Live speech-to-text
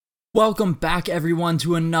Welcome back, everyone,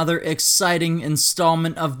 to another exciting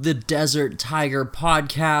installment of the Desert Tiger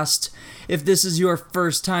podcast. If this is your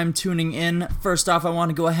first time tuning in, first off, I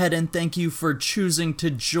want to go ahead and thank you for choosing to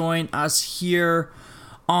join us here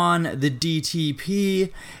on the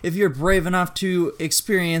DTP. If you're brave enough to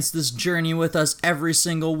experience this journey with us every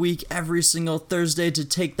single week, every single Thursday, to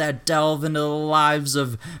take that delve into the lives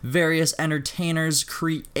of various entertainers,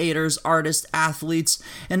 creators, artists, athletes,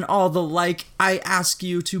 and all the like, I ask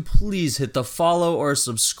you to please hit the follow or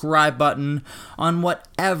subscribe button on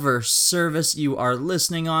whatever service you are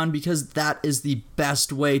listening on, because that is the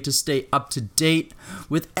best way to stay up to date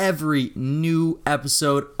with every new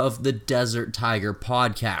episode of the Desert Tiger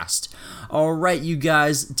podcast. Alright, you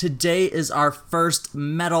guys, today is our first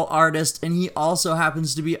metal artist, and he also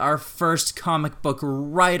happens to be our first comic book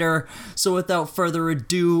writer. So without further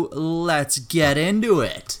ado, let's get into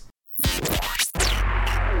it.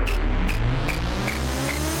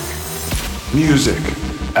 Music,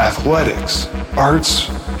 athletics, arts,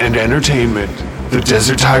 and entertainment. The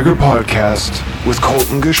Desert Tiger Podcast with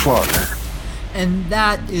Colton Geschwader. And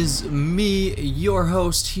that is me, your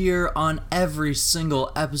host here on every single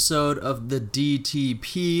episode of the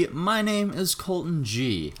DTP. My name is Colton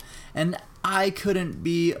G, and I couldn't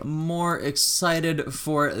be more excited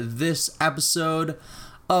for this episode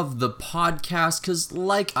of the podcast, because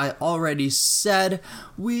like I already said,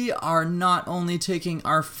 we are not only taking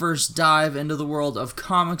our first dive into the world of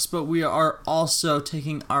comics, but we are also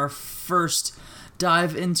taking our first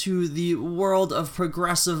dive into the world of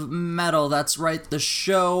progressive metal. That's right, the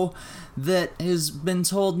show that has been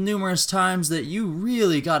told numerous times that you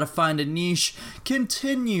really gotta find a niche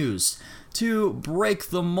continues to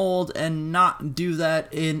break the mold and not do that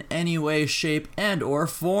in any way, shape, and or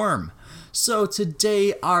form. So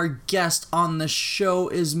today our guest on the show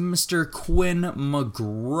is Mr. Quinn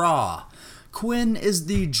McGraw. Quinn is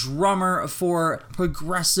the drummer for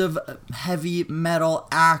progressive heavy metal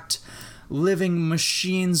act Living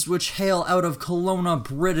Machines, which hail out of Kelowna,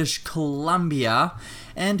 British Columbia,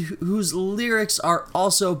 and whose lyrics are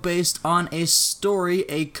also based on a story,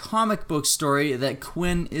 a comic book story that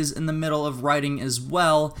Quinn is in the middle of writing as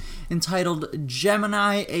well, entitled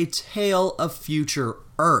Gemini, A Tale of Future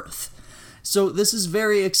Earth. So this is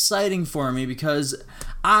very exciting for me because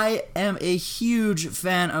I am a huge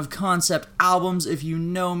fan of concept albums. If you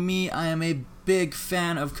know me, I am a big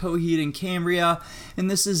fan of Coheed and Cambria,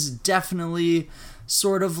 and this is definitely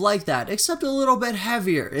sort of like that, except a little bit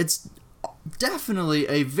heavier. It's definitely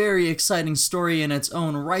a very exciting story in its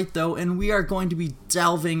own right, though, and we are going to be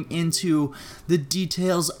delving into the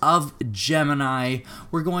details of Gemini.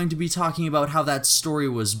 We're going to be talking about how that story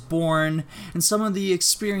was born, and some of the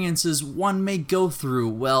experiences one may go through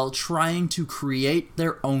while trying to create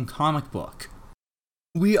their own comic book.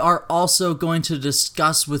 We are also going to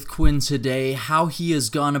discuss with Quinn today how he has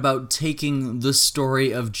gone about taking the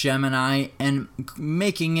story of Gemini and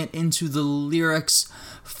making it into the lyrics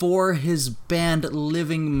for his band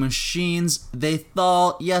Living Machines. They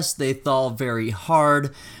thaw very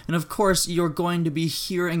hard, and of course you're going to be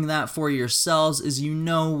hearing that for yourselves, as you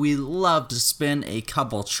know we love to spin a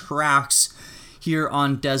couple tracks here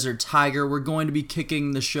on Desert Tiger. We're going to be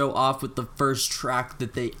kicking the show off with the first track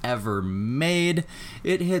that they ever made.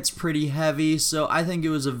 It hits pretty heavy, so I think it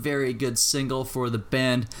was a very good single for the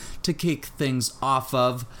band to kick things off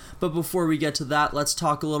of. But before we get to that, let's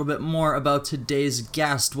talk a little bit more about today's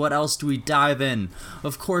guest. What else do we dive in?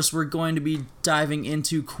 Of course, we're going to be diving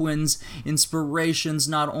into Quinn's inspirations,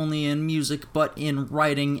 not only in music, but in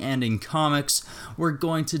writing and in comics. We're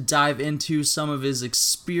going to dive into some of his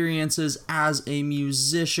experiences as a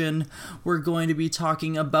musician. We're going to be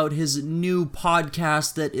talking about his new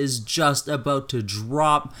podcast that is just about to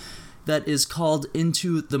drop, that is called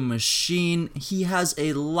Into the Machine. He has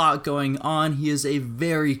a lot going on. He is a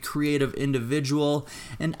very creative individual,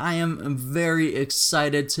 and I am very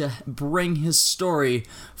excited to bring his story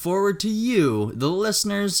forward to you, the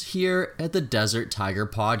listeners here at the Desert Tiger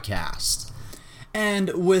Podcast. And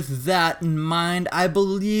with that in mind, I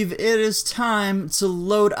believe it is time to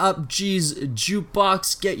load up G's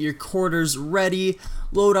jukebox, get your quarters ready,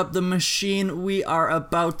 load up the machine. We are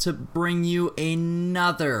about to bring you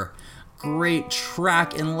another great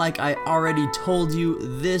track, and like I already told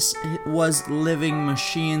you, this was Living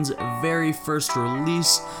Machines' very first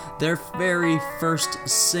release, their very first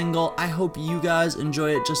single. I hope you guys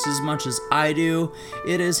enjoy it just as much as I do.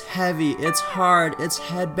 It is heavy, it's hard, it's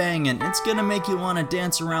headbanging, it's gonna make you want to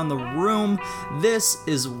dance around the room. This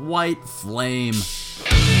is White Flame.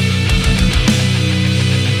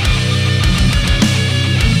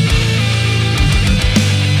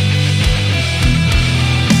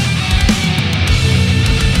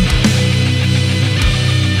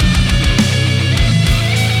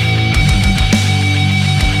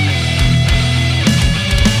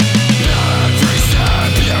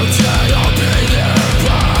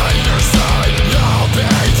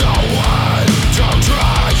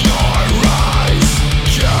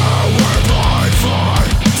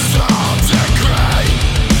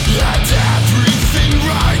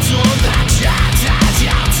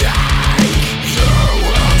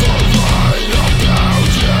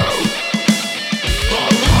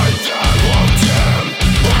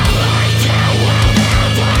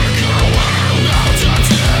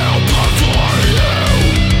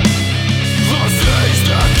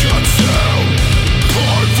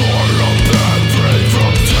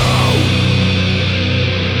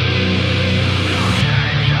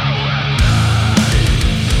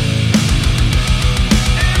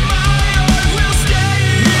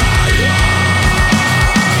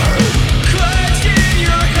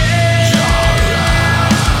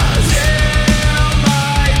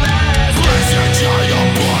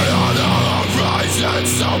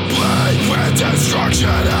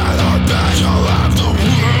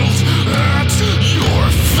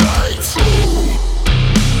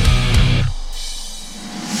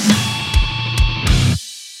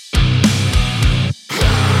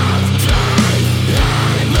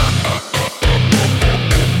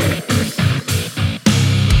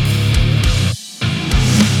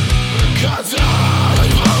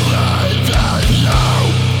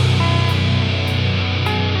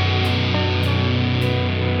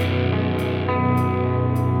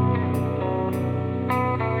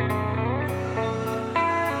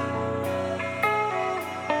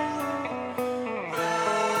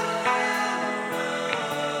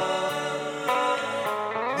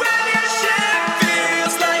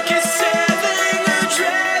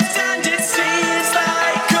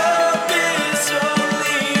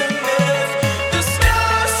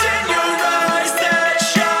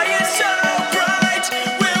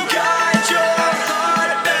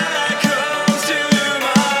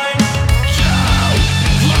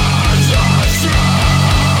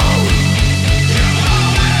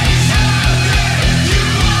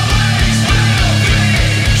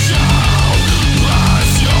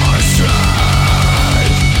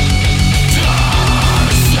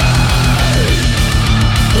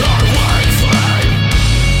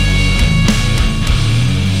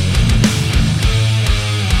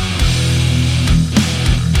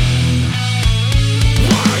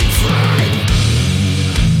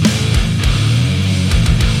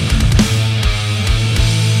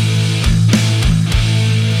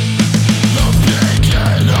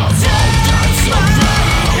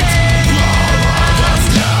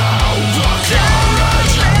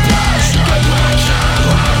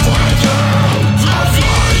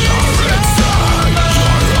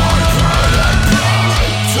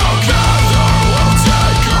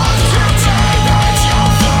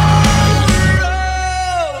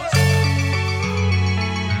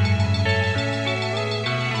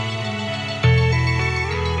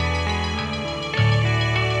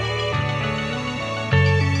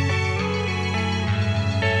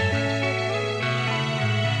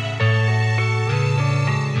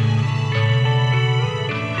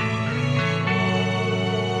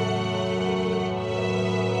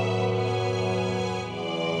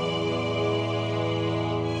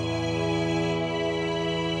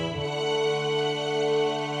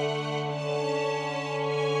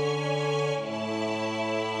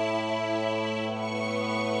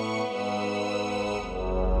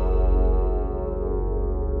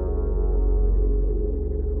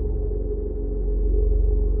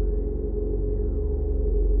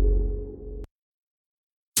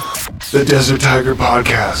 the Desert Tiger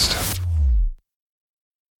Podcast.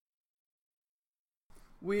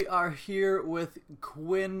 We are here with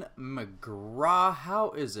Quinn McGraw.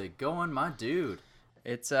 How is it going, my dude?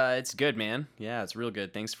 It's good, man. Yeah, it's real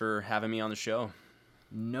good. Thanks for having me on the show.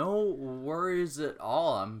 No worries at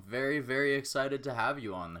all. I'm very, very excited to have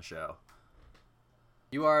you on the show.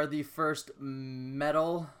 You are the first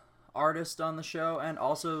metal artist on the show and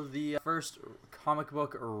also the first comic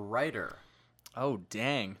book writer. Oh,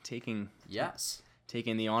 dang. Taking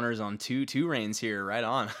the honors on two reigns here. Right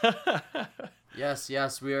on.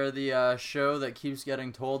 Yes, we are the show that keeps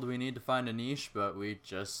getting told we need to find a niche, but we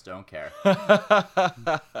just don't care.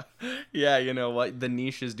 Yeah, you know what? The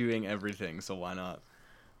niche is doing everything, so why not?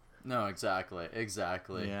 No, exactly.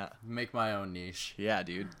 Yeah. Make my own niche. Yeah,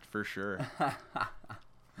 dude, for sure.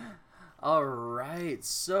 All right,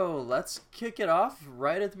 so let's kick it off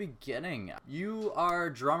right at the beginning. You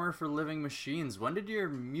are drummer for Living Machines. When did your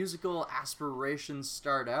musical aspirations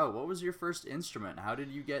start out? What was your first instrument? How did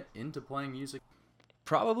you get into playing music?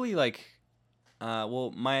 Probably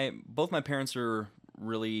both my parents are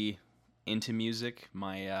really into music.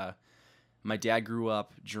 My dad grew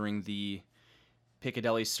up during the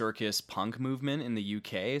Piccadilly Circus punk movement in the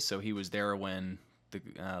UK, so he was there when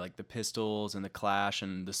the Pistols and the Clash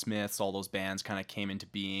and the Smiths, all those bands kind of came into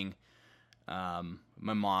being.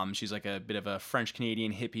 My mom, she's like a bit of a French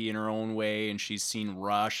Canadian hippie in her own way, and she's seen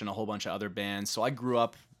Rush and a whole bunch of other bands. So I grew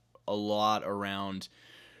up a lot around,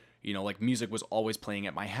 music was always playing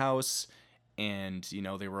at my house, and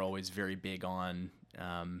they were always very big on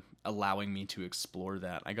allowing me to explore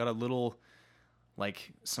that. I got a little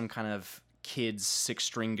some kind of kid's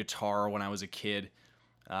 6-string guitar when I was a kid.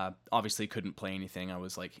 Obviously couldn't play anything. I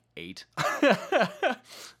was 8.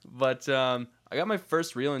 But I got my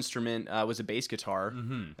first real instrument was a bass guitar.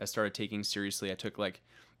 I started taking seriously. I took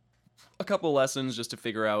a couple lessons just to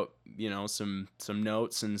figure out, some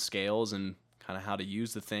notes and scales and kind of how to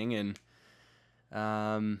use the thing. And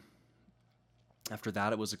after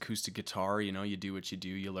that, it was acoustic guitar. You do what you do.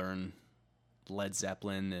 You learn Led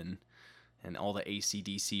Zeppelin and all the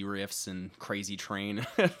AC/DC riffs and Crazy Train,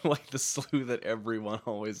 the slew that everyone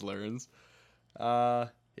always learns. And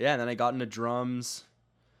then I got into drums.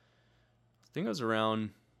 I think I was around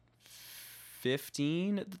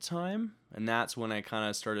 15 at the time, and that's when I kind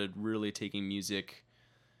of started really taking music,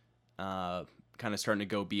 kind of starting to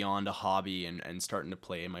go beyond a hobby and starting to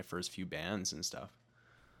play in my first few bands and stuff.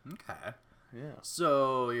 Okay. Yeah.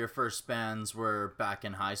 So your first bands were back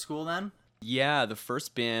in high school then? Yeah, the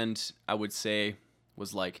first band I would say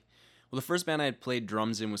was the first band I had played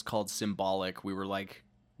drums in was called Symbolic. We were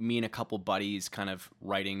me and a couple buddies kind of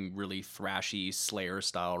writing really thrashy Slayer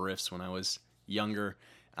style riffs when I was younger.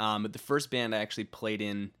 But the first band I actually played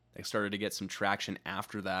in, I started to get some traction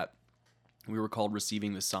after that. We were called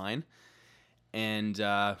Receiving the Sign. And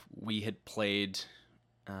we had played,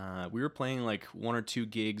 we were playing 1 or 2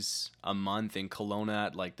 gigs a month in Kelowna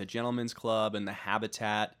at the Gentleman's Club and the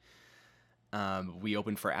Habitat. We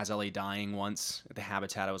opened for As LA Dying once at the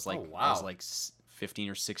Habitat. I was oh, wow. I was 15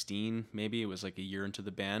 or 16, maybe. It was a year into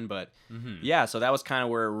the band, but yeah. So that was kind of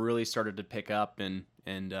where it really started to pick up and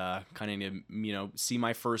kind of see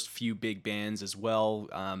my first few big bands as well.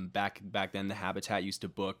 Back then, the Habitat used to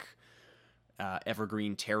book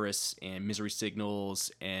Evergreen Terrace and Misery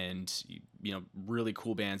Signals and really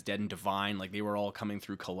cool bands, Dead and Divine. They were all coming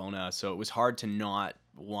through Kelowna, so it was hard to not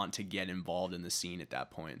want to get involved in the scene at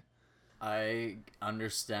that point. I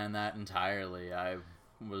understand that entirely. I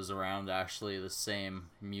was around actually the same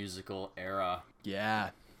musical era.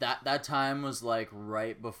 Yeah. That time was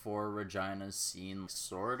right before Regina's scene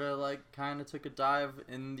sorta kind of took a dive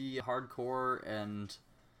in the hardcore and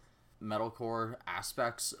metalcore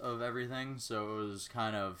aspects of everything. So it was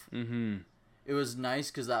kind of it was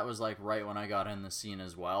nice because that was right when I got in the scene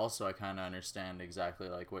as well. So I kind of understand exactly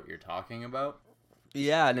what you're talking about.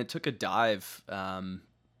 Yeah, and it took a dive.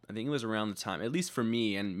 I think it was around the time, at least for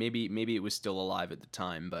me, and maybe it was still alive at the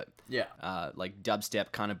time, but yeah,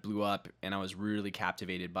 dubstep kind of blew up, and I was really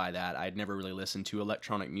captivated by that. I'd never really listened to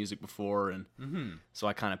electronic music before, and so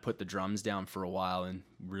I kind of put the drums down for a while and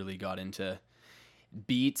really got into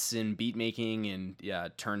beats and beat making and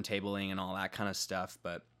turntabling and all that kind of stuff.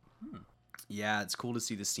 But yeah, it's cool to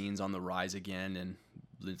see the scenes on the rise again, and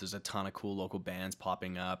there's a ton of cool local bands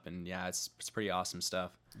popping up, and yeah, it's pretty awesome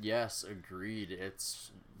stuff. Yes, agreed.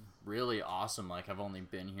 It's really awesome. I've only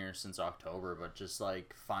been here since October, but just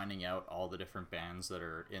finding out all the different bands that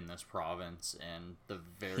are in this province and the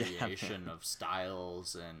variation of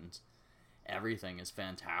styles and everything is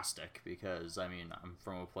fantastic because I'm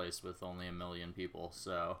from a place with only 1 million people,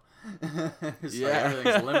 so,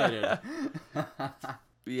 everything's limited.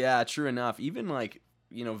 Yeah, true enough. Even like,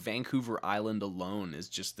 Vancouver Island alone is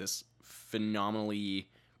just this phenomenally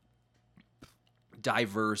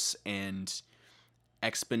diverse and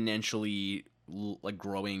exponentially like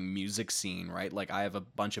growing music scene, right? Like I have a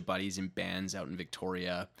bunch of buddies in bands out in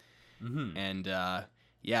Victoria, and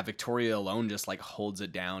yeah, Victoria alone just like holds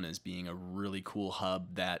it down as being a really cool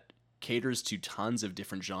hub that caters to tons of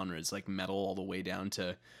different genres, like metal all the way down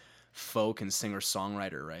to folk and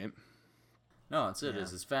singer-songwriter, right? No,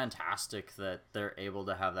 it's fantastic that they're able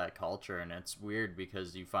to have that culture, and it's weird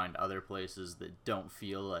because you find other places that don't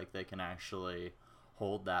feel like they can actually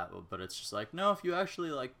hold that, but it's just like, no, if you actually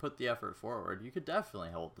like put the effort forward, you could definitely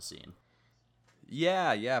hold the scene.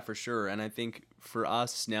 Yeah, for sure. And I think for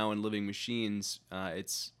us now in Living Machines,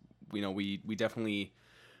 it's we definitely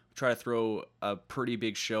try to throw a pretty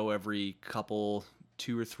big show every couple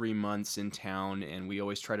 2 or 3 months in town, and we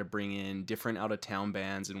always try to bring in different out of town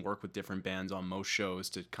bands and work with different bands on most shows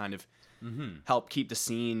to kind of help keep the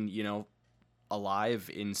scene, alive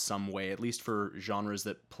in some way, at least for genres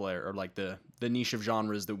that play, or like the niche of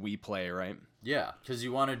genres that we play, right? Yeah, because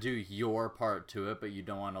you want to do your part to it, but you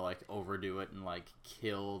don't want to like overdo it and like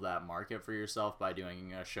kill that market for yourself by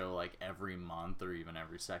doing a show like every month or even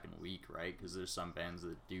every second week, right? Because there's some bands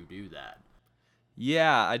that do that.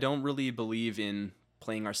 Yeah, I don't really believe in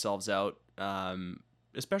playing ourselves out,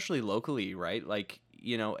 especially locally, right? Like,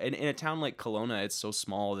 in a town like Kelowna, it's so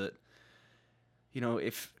small that,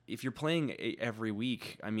 if you're playing every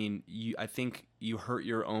week, I mean, I think you hurt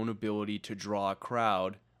your own ability to draw a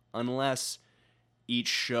crowd unless each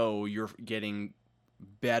show you're getting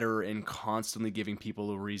better and constantly giving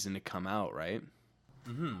people a reason to come out, right?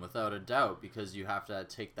 Without a doubt, because you have to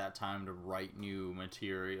take that time to write new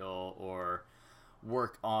material or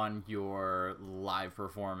work on your live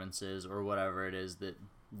performances or whatever it is that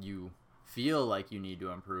you feel like you need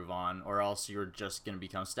to improve on, or else you're just going to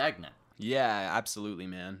become stagnant. Yeah, absolutely,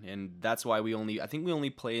 man. And that's why I think we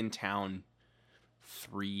only play in town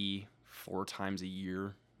 3-4 times a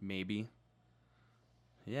year, maybe.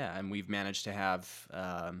 Yeah, and we've managed to have,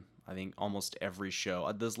 I think, almost every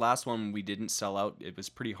show. This last one we didn't sell out. It was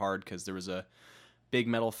pretty hard because there was a big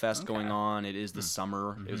metal fest going on. It is the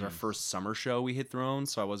summer. It was our first summer show we had thrown,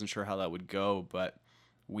 so I wasn't sure how that would go, but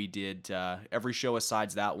we did every show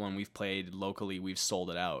besides that one we've played locally, we've sold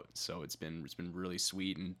it out. So it's been really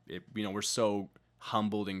sweet, and we're so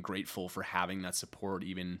humbled and grateful for having that support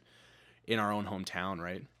even in our own hometown,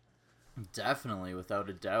 right? Definitely, without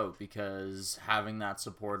a doubt, because having that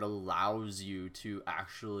support allows you to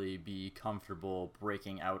actually be comfortable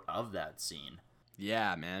breaking out of that scene.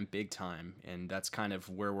 Yeah, man, big time. And that's kind of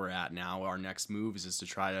where we're at now. Our next move is to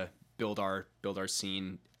try to build our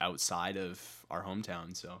scene outside of our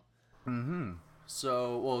hometown.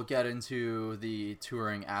 So we'll get into the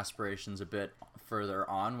touring aspirations a bit further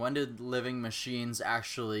on. When did Living Machines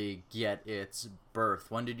actually get its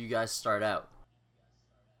birth? When did you guys start out?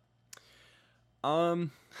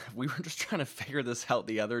 We were just trying to figure this out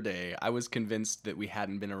the other day. I was convinced that we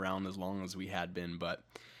hadn't been around as long as we had been, but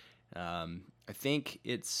I think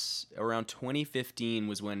it's around 2015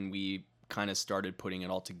 was when we kind of started putting it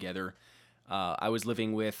all together. I was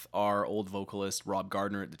living with our old vocalist, Rob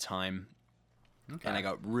Gardner, at the time, and I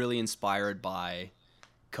got really inspired by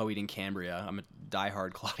Coheed and Cambria. I'm a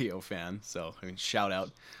diehard Claudio fan, so I mean, shout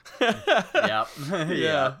out. Yep.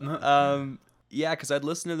 Yeah. Yeah, because I'd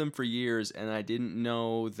listened to them for years, and I didn't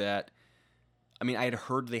know that. I mean, I had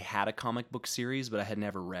heard they had a comic book series, but I had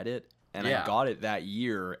never read it. And I got it that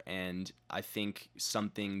year, and I think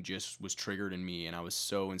something just was triggered in me, and I was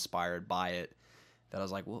so inspired by it that I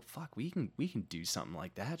was like, well, fuck, we can do something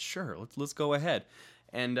like that. Sure, let's go ahead.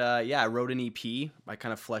 And I wrote an EP. I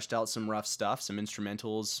kind of fleshed out some rough stuff, some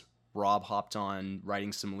instrumentals. Rob hopped on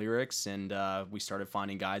writing some lyrics, and we started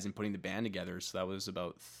finding guys and putting the band together. So that was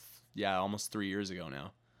about almost 3 years ago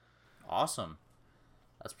now. Awesome.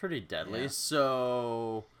 That's pretty deadly. Yeah.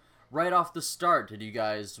 So right off the start, did you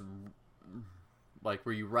guys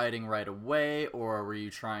were you writing right away, or were you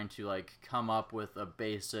trying to come up with a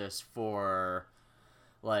basis for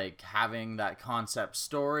having that concept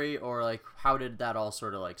story, or how did that all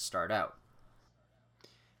sort of start out?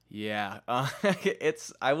 Yeah,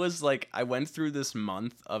 I went through this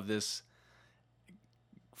month of this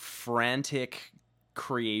frantic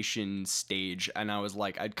creation stage, and I was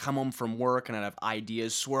I'd come home from work and I'd have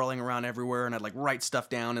ideas swirling around everywhere, and I'd write stuff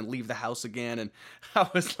down and leave the house again, and I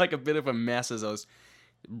was a bit of a mess as I was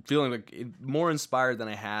feeling more inspired than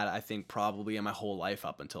I had, I think, probably in my whole life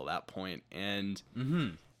up until that point. And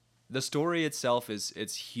the story itself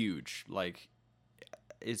it's huge.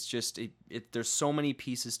 It's just there's so many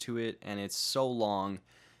pieces to it, and it's so long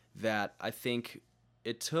that I think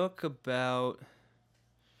it took about,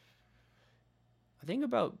 I think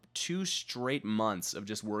about 2 straight months of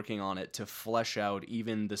just working on it to flesh out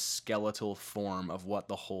even the skeletal form of what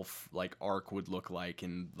the whole like arc would look like,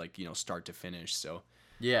 and like, you know, start to finish. So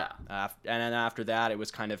Yeah. and then after that, it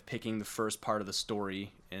was kind of picking the first part of the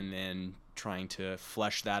story and then trying to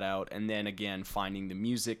flesh that out, and then again finding the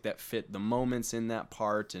music that fit the moments in that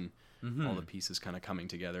part, and all the pieces kind of coming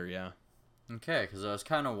together. Yeah. Okay, because I was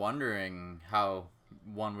kind of wondering how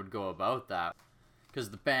one would go about that. Because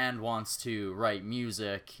the band wants to write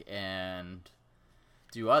music and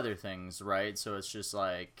do other things, right? So it's just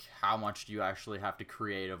like, how much do you actually have to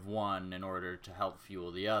create of one in order to help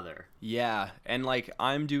fuel the other? Yeah, and like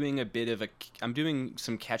I'm doing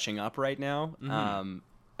some catching up right now.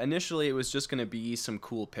 Initially it was just going to be some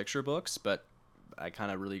cool picture books, but I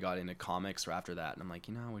kind of really got into comics after that, and I'm like,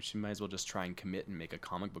 you know, we might as well just try and commit and make a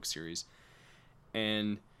comic book series.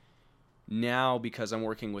 And now, because I'm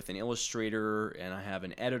working with an illustrator and I have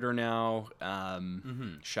an editor now,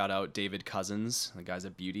 shout out David Cousins. The guy's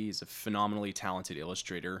a beauty. He's a phenomenally talented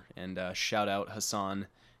illustrator. And shout out Hassan,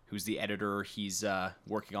 who's the editor. He's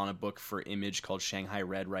working on a book for Image called Shanghai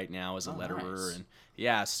Red right now as a letterer. Nice. And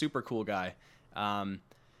yeah, super cool guy.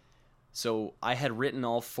 So I had written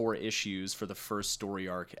all 4 issues for the first story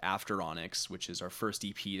arc after Onyx, which is our first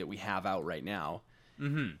EP that we have out right now.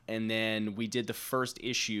 And then we did the first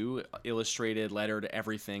issue, illustrated, lettered,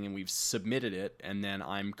 everything, and we've submitted it. And then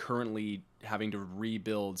I'm currently having to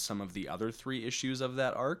rebuild some of the other 3 issues of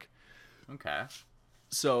that arc. Okay.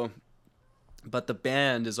 So, but the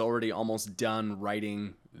band is already almost done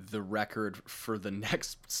writing the record for the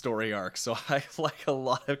next story arc. So I have like a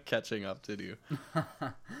lot of catching up to do.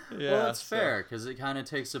 Well, it's fair, because it kind of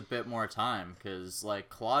takes a bit more time. Because like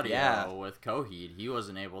Claudio with Coheed, he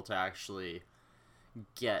wasn't able to actually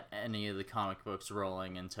get any of the comic books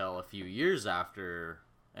rolling until a few years after,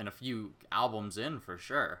 and a few albums in for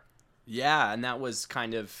sure. Yeah, and that was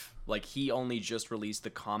kind of like, he only just released the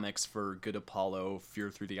comics for Good Apollo, Fear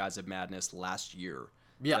Through the Eyes of Madness last year.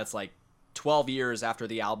 Yeah. That's like 12 years after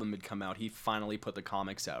the album had come out, he finally put the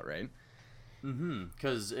comics out, right?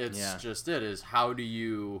 Because it's just it is, how do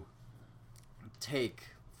you take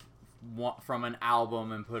from an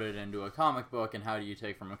album and put it into a comic book, and how do you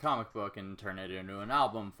take from a comic book and turn it into an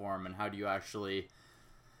album form, and how do you actually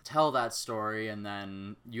tell that story, and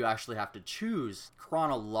then you actually have to choose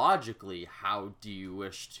chronologically how do you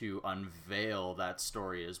wish to unveil that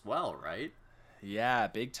story as well, right? Yeah,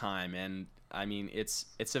 big time. And I mean, it's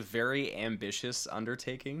a very ambitious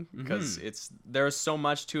undertaking, because there's so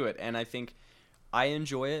much to it, and I think I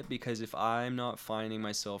enjoy it because if I'm not finding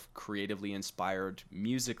myself creatively inspired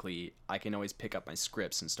musically, I can always pick up my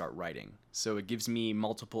scripts and start writing. So it gives me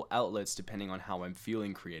multiple outlets depending on how I'm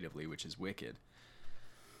feeling creatively, which is wicked.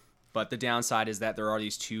 But the downside is that there are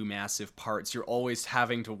these 2 massive parts you're always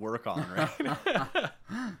having to work on, right?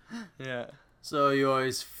 Yeah. So you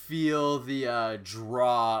always feel the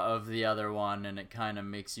draw of the other one, and it kind of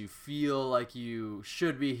makes you feel like you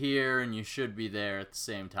should be here and you should be there at the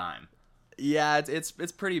same time. Yeah, it's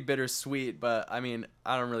pretty bittersweet, but I mean,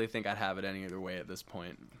 I don't really think I'd have it any other way at this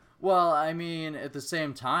point. Well, I mean, at the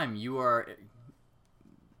same time, you are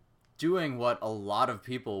doing what a lot of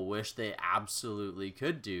people wish they absolutely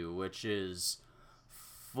could do, which is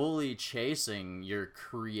fully chasing your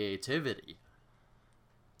creativity.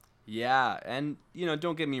 Yeah, and, you know,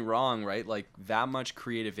 don't get me wrong, right? Like, that much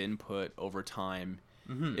creative input over time,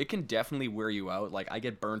 it can definitely wear you out. Like, I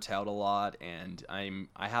get burnt out a lot, and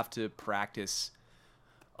I have to practice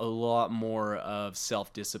a lot more of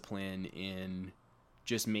self-discipline in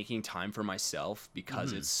just making time for myself,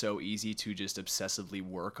 because it's so easy to just obsessively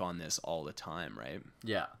work on this all the time, right?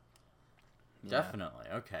 Yeah. Definitely.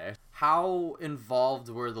 Okay. How involved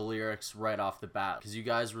were the lyrics right off the bat? Because you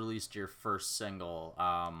guys released your first single,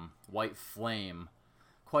 White Flame,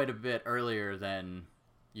 quite a bit earlier than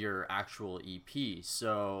your actual EP.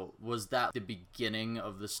 So was that the beginning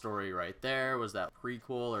of the story right there? Was that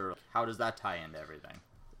prequel, or how does that tie into everything?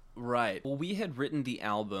 Right. Well, we had written the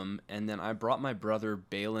album, and then I brought my brother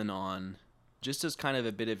Balin on just as kind of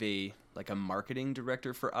a bit of a marketing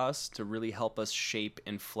director for us, to really help us shape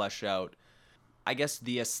and flesh out, I guess,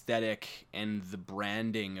 the aesthetic and the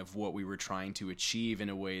branding of what we were trying to achieve in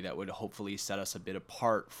a way that would hopefully set us a bit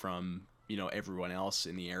apart from, you know, everyone else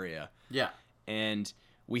in the area. Yeah. And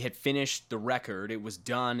we had finished the record. It was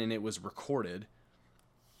done and it was recorded.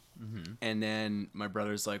 And then my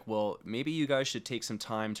brother's like, well, maybe you guys should take some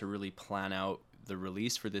time to really plan out the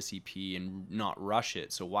release for this EP and not rush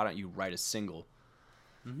it. So why don't you write a single?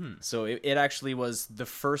 So it actually was the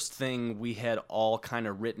first thing we had all kind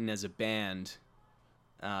of written as a band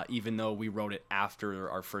even though we wrote it after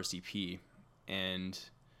our first EP. And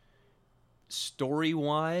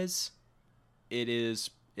story-wise,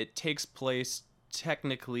 it takes place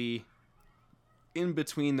technically in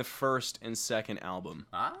between the first and second album.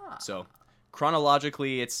 So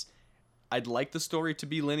chronologically, I'd like the story to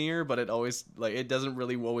be linear, but it doesn't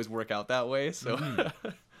really always work out that way. So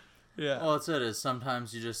yeah. Well, that's it. Is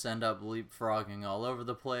sometimes you just end up leapfrogging all over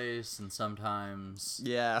the place, and sometimes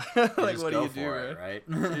Yeah. you Like, just what do go you do, for it, right?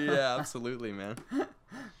 Yeah, absolutely, man.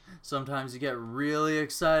 Sometimes you get really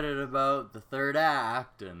excited about the third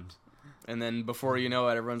act, and then before you know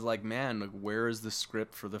it, everyone's like, man, like, where is the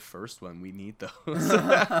script for the first one? We need those.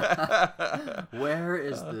 where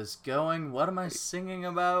is this going? What am I singing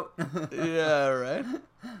about? Yeah, right?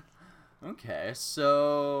 Okay,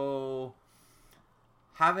 so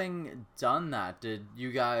having done that, did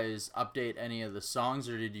you guys update any of the songs,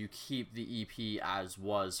 or did you keep the EP as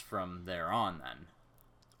was from there on then?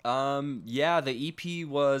 Yeah, the EP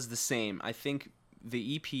was the same. I think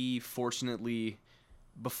the EP, fortunately,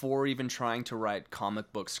 before even trying to write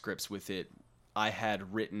comic book scripts with it, I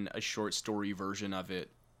had written a short story version of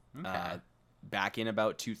it back in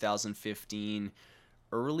about 2015,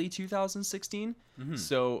 early 2016.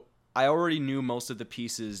 So I already knew most of the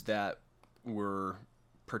pieces that were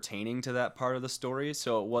pertaining to that part of the story,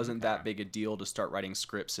 so it wasn't that big a deal to start writing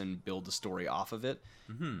scripts and build the story off of it.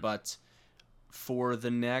 But for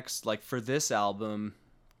this album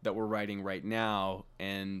that we're writing right now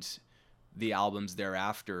and the albums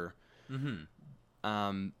thereafter,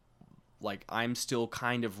 like, I'm still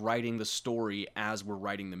kind of writing the story as we're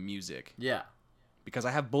writing the music. Yeah. Because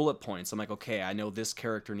I have bullet points. I'm like, okay, I know this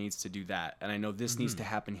character needs to do that, and I know this needs to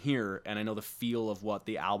happen here, and I know the feel of what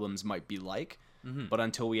the albums might be like. But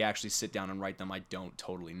until we actually sit down and write them, I don't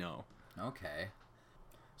totally know. Okay.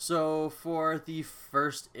 So for the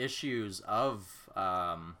first issues of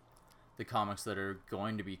the comics that are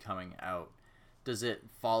going to be coming out, does it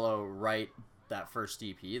follow right that first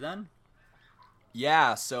EP then?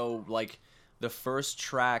 Yeah, so, like, the first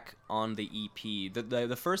track on the EP,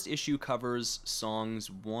 the first issue covers songs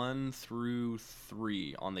 1 through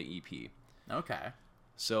 3 on the EP. Okay.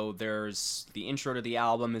 So there's the intro to the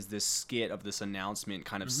album is this skit of this announcement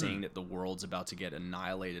kind of saying that the world's about to get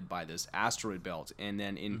annihilated by this asteroid belt. And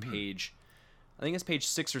then in I think it's page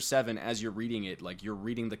 6 or 7, as you're reading it, like, you're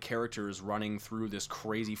reading the characters running through this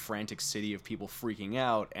crazy frantic city of people freaking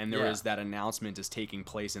out, and there is that announcement is taking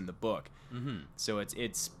place in the book. So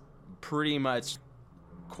it's pretty much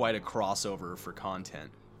quite a crossover for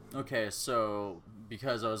content. Okay, so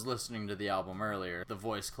because I was listening to the album earlier, the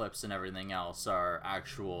voice clips and everything else are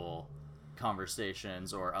actual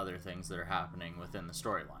conversations or other things that are happening within the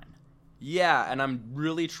storyline. Yeah, and I'm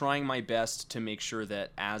really trying my best to make sure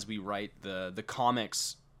that as we write the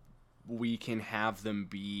comics, we can have them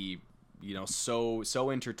be, you know, so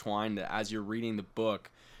intertwined that as you're reading the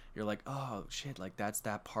book, you're like, oh shit, like, that's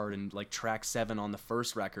that part in, like, track 7 on the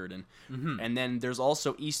first record, and then there's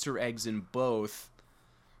also Easter eggs in both,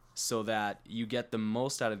 so that you get the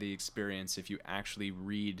most out of the experience if you actually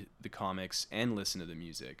read the comics and listen to the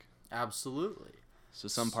music. Absolutely. So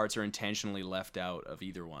some parts are intentionally left out of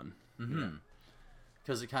either one.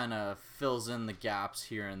 Because it kind of fills in the gaps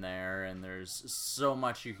here and there, and there's so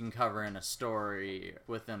much you can cover in a story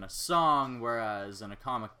within a song, whereas in a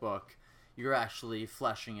comic book, you're actually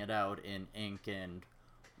fleshing it out in ink and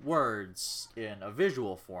words in a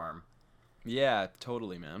visual form. Yeah,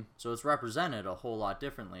 totally, man. So it's represented a whole lot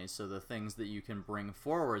differently, so the things that you can bring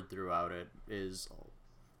forward throughout it is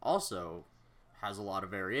also has a lot of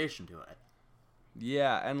variation to it.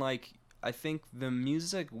 Yeah, and, like, I think the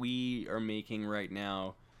music we are making right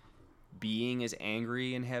now, being as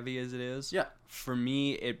angry and heavy as it is, for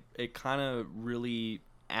me, it kind of really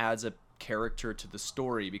adds a character to the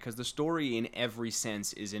story, because the story in every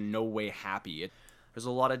sense is in no way happy. There's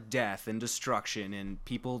a lot of death and destruction and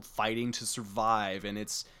people fighting to survive, and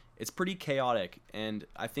it's pretty chaotic. And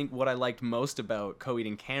I think what I liked most about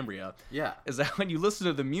Co-Eating Cambria is that when you listen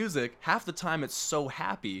to the music, half the time it's so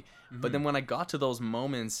happy, but then when I got to those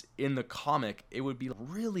moments in the comic, it would be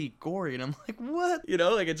really gory, and I'm like, what? You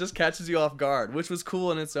know, like, it just catches you off guard, which was cool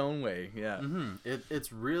in its own way. Yeah.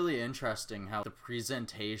 It's really interesting how the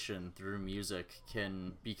presentation through music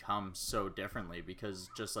can become so differently, because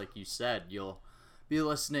just like you said, you'll be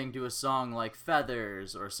listening to a song like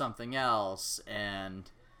Feathers or something else, and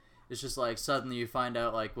it's just like suddenly you find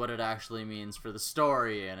out like what it actually means for the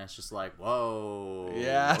story, and it's just like, whoa.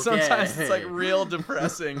 Yeah, okay. sometimes it's like real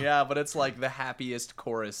depressing, yeah, but it's like the happiest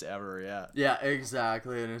chorus ever, yeah. Yeah,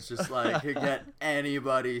 exactly, and it's just like you get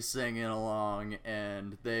anybody singing along,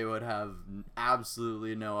 and they would have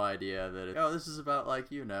absolutely no idea that this is about like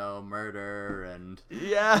murder and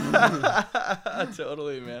Yeah,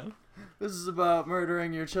 totally, man. this is about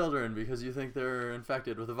murdering your children because you think they're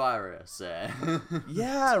infected with a virus.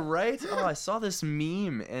 Yeah, right. Oh, I saw this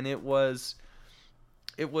meme, and it was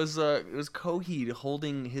Coheed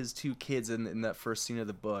holding his two kids in that first scene of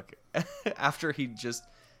the book after he just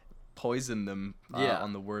poisoned them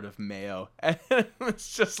on the word of mayo. And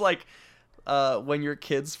it's just like when your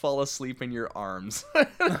kids fall asleep in your arms.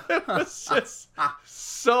 It was just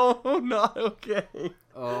so not okay.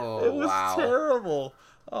 Oh, it was wow. terrible.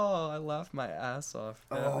 Oh, I laughed my ass off.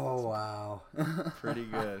 Man. Oh, wow. Pretty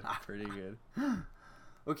good. Pretty good.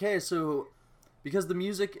 Okay, so because the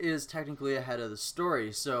music is technically ahead of the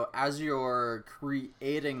story, so as you're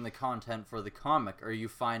creating the content for the comic, are you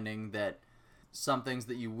finding that some things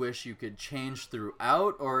that you wish you could change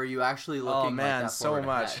throughout, or are you actually looking like that so forward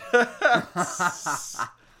much. ahead?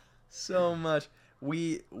 So much.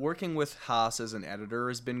 Working with Haas as an editor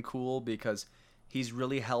has been cool because he's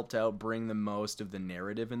really helped out bring the most of the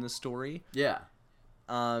narrative in the story. Yeah.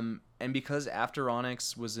 And because After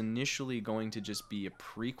Onyx was initially going to just be a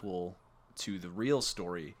prequel to the real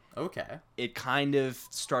story, Okay. it kind of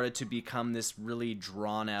started to become this really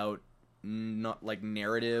drawn out, not like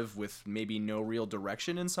narrative with maybe no real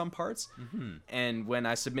direction in some parts. Mm-hmm. And when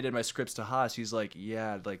I submitted my scripts to Haas, he's like,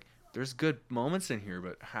 yeah, like there's good moments in here,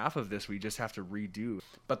 but half of this we just have to redo.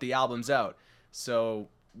 But the album's out, so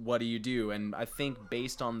what do you do? And I think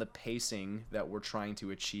based on the pacing that we're trying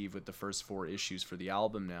to achieve with the first 4 issues for the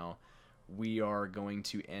album now, we are going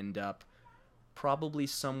to end up probably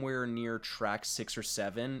somewhere near track 6 or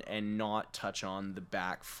 7 and not touch on the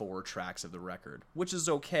back 4 tracks of the record, which is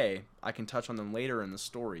okay. I can touch on them later in the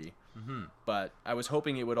story. Mm-hmm. But I was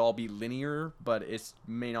hoping it would all be linear, but it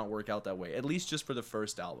may not work out that way, at least just for the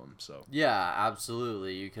first album. So Yeah,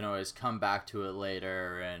 absolutely. You can always come back to it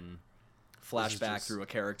later and flashback through a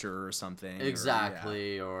character or something.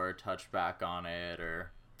 Exactly, or touch back on it,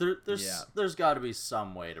 or there's got to be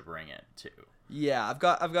some way to bring it to. Yeah, I've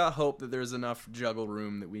got hope that there's enough juggle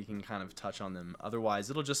room that we can kind of touch on them. Otherwise,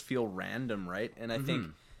 it'll just feel random, right? And I think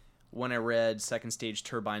when I read Second Stage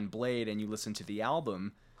Turbine Blade and you listen to the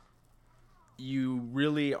album, you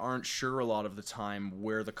really aren't sure a lot of the time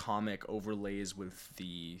where the comic overlays with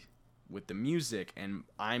the music, and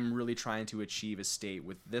I'm really trying to achieve a state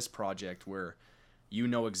with this project where you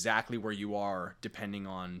know exactly where you are depending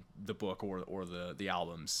on the book or the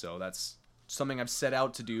albums. So that's something I've set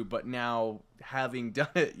out to do, but now having done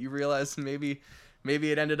it, you realize maybe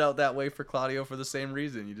it ended out that way for Claudio for the same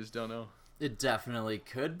reason. You just don't know. It definitely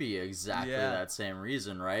could be exactly that same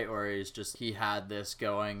reason, right? Or he had this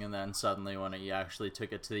going, and then suddenly when he actually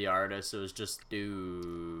took it to the artist, it was just,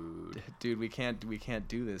 dude, we can't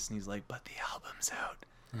do this. And he's like, but the album's out.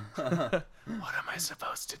 What am I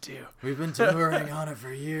supposed to do? We've been touring on it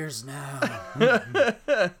for years now.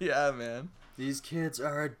 Yeah, man. These kids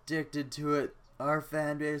are addicted to it. Our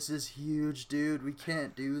fan base is huge, dude. We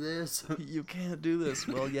can't do this. You can't do this.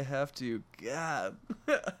 Well, you have to. God.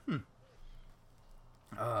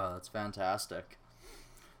 Oh, that's fantastic.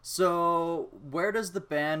 So, where does the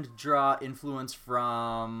band draw influence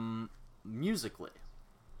from musically?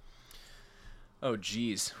 Oh,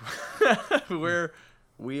 geez.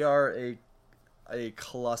 We are a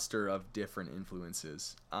cluster of different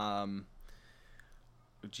influences.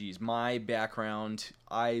 Geez, my background,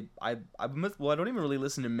 I don't even really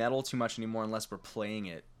listen to metal too much anymore unless we're playing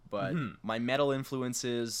it. But my metal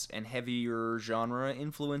influences and heavier genre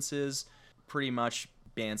influences, pretty much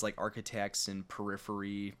bands like Architects and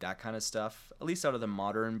Periphery, that kind of stuff. At least out of the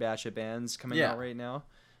modern batch of bands coming out right now.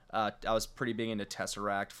 I was pretty big into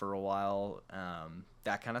Tesseract for a while,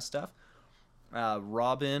 that kind of stuff.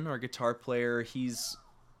 Robin, our guitar player, he's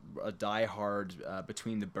a diehard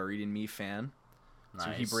Between the Buried and Me fan. Nice.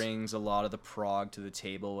 So he brings a lot of the prog to the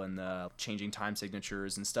table and the changing time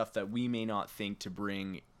signatures and stuff that we may not think to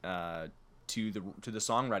bring to the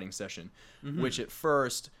songwriting session, which at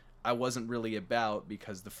first I wasn't really about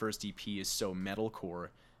because the first EP is so metalcore.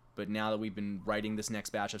 But now that we've been writing this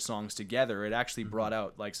next batch of songs together, it actually brought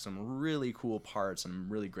out like some really cool parts, and I'm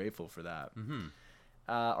really grateful for that.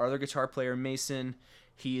 Our other guitar player, Mason,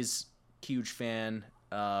 he's a huge fan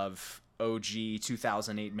of OG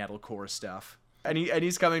 2008 metalcore stuff. And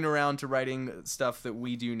he's coming around to writing stuff that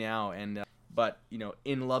we do now. And but,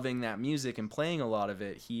 in loving that music and playing a lot of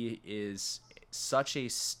it, he is such a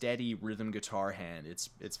steady rhythm guitar hand. It's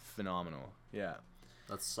phenomenal. Yeah.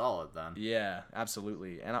 That's solid then. Yeah,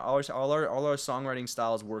 absolutely. And all our songwriting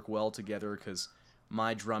styles work well together because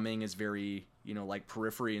my drumming is very, like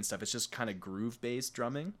periphery and stuff. It's just kind of groove-based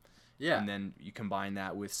drumming. Yeah. And then you combine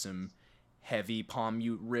that with some heavy palm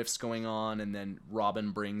mute riffs going on, and then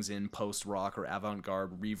Robin brings in post-rock or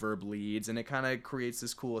avant-garde reverb leads, and it kind of creates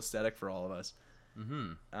this cool aesthetic for all of us.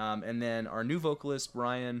 Mm-hmm. And then our new vocalist,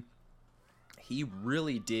 Brian, he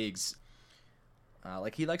really digs...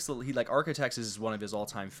 Architects is one of his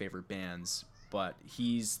all-time favorite bands, but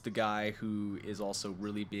he's the guy who is also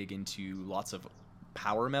really big into lots of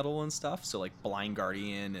power metal and stuff, so like Blind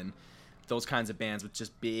Guardian and those kinds of bands with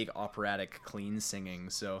just big operatic clean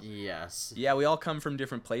singing. So yes, yeah, we all come from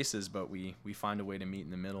different places, but we find a way to meet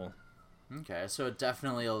in the middle. Okay, so it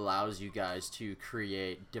definitely allows you guys to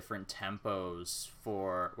create different tempos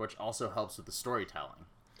which also helps with the storytelling.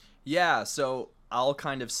 Yeah, so I'll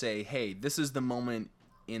kind of say, hey, this is the moment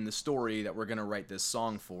in the story that we're going to write this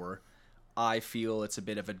song for. I feel it's a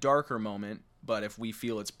bit of a darker moment, but if we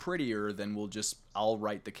feel it's prettier, then I'll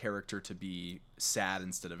write the character to be sad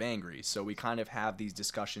instead of angry. So we kind of have these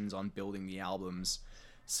discussions on building the albums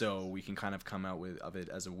so we can kind of come out of it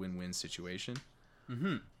as a win-win situation.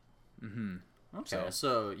 Mm-hmm. Mm-hmm. Okay,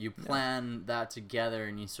 so you plan that together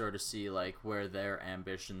and you sort of see like where their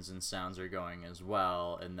ambitions and sounds are going as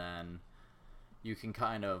well, and then you can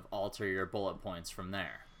kind of alter your bullet points from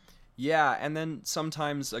there. Yeah, and then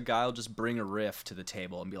sometimes a guy will just bring a riff to the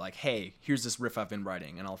table and be like, hey, here's this riff I've been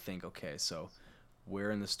writing. And I'll think, okay, so where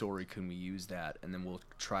in the story can we use that? And then we'll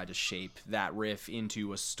try to shape that riff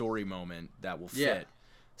into a story moment that will fit. Yeah.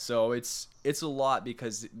 So it's a lot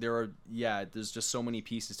because there's just so many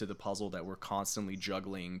pieces to the puzzle that we're constantly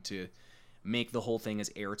juggling to make the whole thing as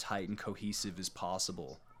airtight and cohesive as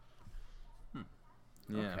possible.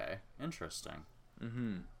 Yeah. Okay, interesting.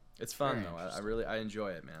 Mm-hmm. It's fun Very though. I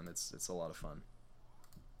enjoy it, man. It's a lot of fun.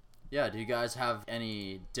 Yeah, do you guys have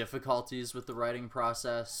any difficulties with the writing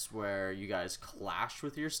process where you guys clash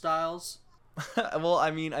with your styles? Well, I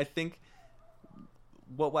mean, I think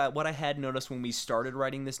what I had noticed when we started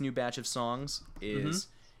writing this new batch of songs is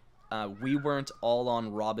we weren't all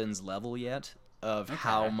on Robin's level yet of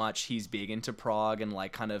how much he's big into prog and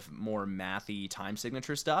like kind of more mathy time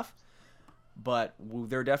signature stuff. But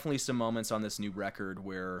there are definitely some moments on this new record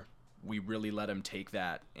where we really let him take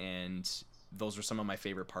that, and those are some of my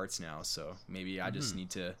favorite parts now. So maybe I just need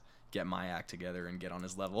to get my act together and get on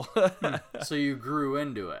his level. So you grew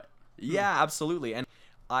into it. Yeah, absolutely. And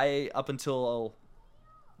I, up until,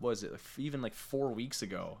 even like 4 weeks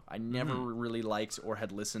ago, I never really liked or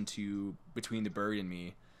had listened to Between the Buried and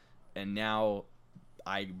Me. And now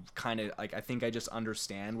I kind of, like, I think I just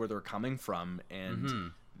understand where they're coming from,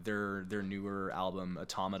 and their newer album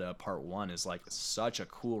Automata Part 1 is like such a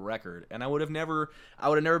cool record. And I would have never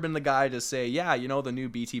been the guy to say, yeah, the new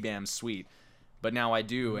BT Bam's sweet. But now I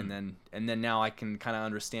do, and then now I can kind of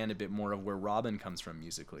understand a bit more of where Robin comes from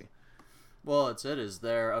musically. Well,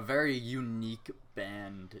 they're a very unique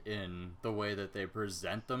band in the way that they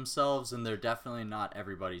present themselves, and they're definitely not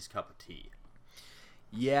everybody's cup of tea.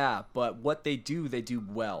 Yeah, but what they do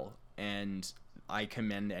well, and I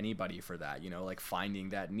commend anybody for that, like finding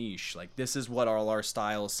that niche. Like, this is what all our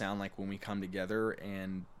styles sound like when we come together,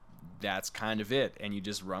 and that's kind of it, and you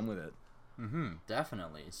just run with it.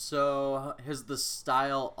 Definitely. So, has the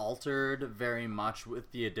style altered very much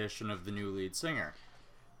with the addition of the new lead singer?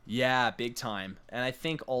 Yeah, big time. And I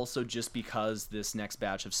think also just because this next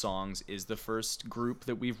batch of songs is the first group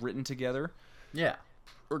that we've written together. Yeah.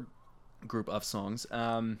 Or group of songs.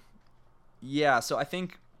 Yeah, so I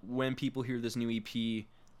think when people hear this new EP,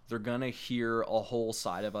 they're gonna hear a whole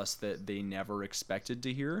side of us that they never expected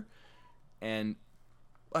to hear. And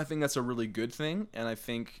I think that's a really good thing. And I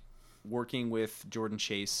think working with Jordan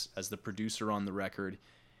Chase as the producer on the record,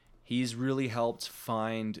 he's really helped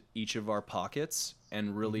find each of our pockets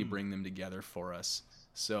and really bring them together for us.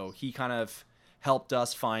 So he kind of helped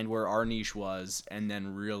us find where our niche was and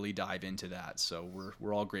then really dive into that. So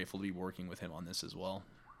we're all grateful to be working with him on this as well.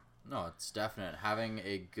 No, it's definite. Having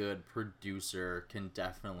a good producer can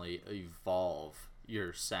definitely evolve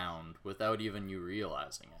your sound without even you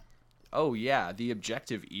realizing it. Oh, yeah. The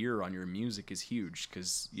objective ear on your music is huge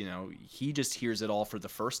because, he just hears it all for the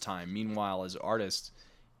first time. Meanwhile, as artists,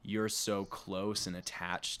 you're so close and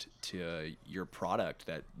attached to your product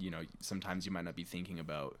that, sometimes you might not be thinking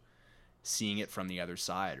about seeing it from the other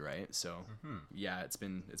side, right? So, yeah, it's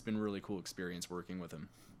been a really cool experience working with him.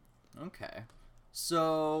 Okay.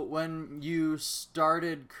 So, when you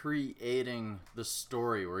started creating the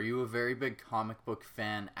story, were you a very big comic book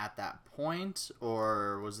fan at that point,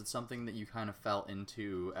 or was it something that you kind of fell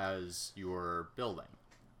into as you were building?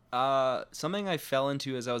 Something I fell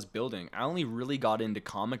into as I was building. I only really got into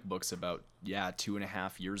comic books about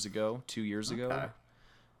 2.5 years ago, 2 years ago. Okay.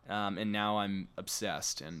 And now I'm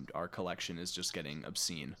obsessed, and our collection is just getting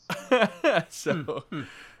obscene. So,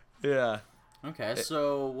 yeah. Okay,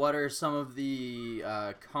 so what are some of the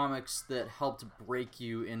comics that helped break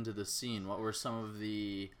you into the scene? What were some of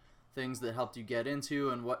the things that helped you get into,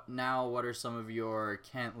 and what are some of your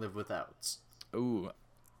can't live withouts? Ooh.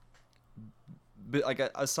 But like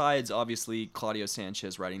asides, obviously, Claudio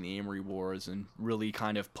Sanchez writing the Amory Wars and really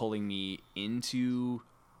kind of pulling me into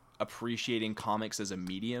appreciating comics as a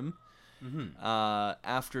medium.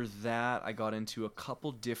 After that, I got into a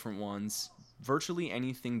couple different ones. Virtually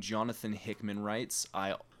anything Jonathan Hickman writes,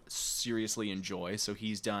 I seriously enjoy. So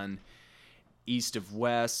he's done East of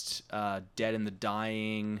West, Dead and the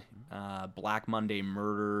Dying, Black Monday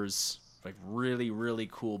Murders, like really, really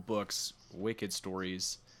cool books, wicked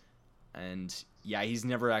stories. And yeah, he's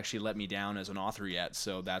never actually let me down as an author yet,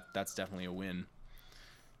 so that's definitely a win.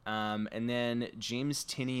 And then James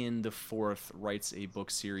Tynion IV writes a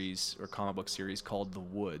book series or comic book series called The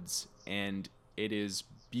Woods, and it is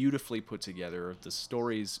beautifully put together. The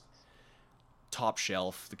story's top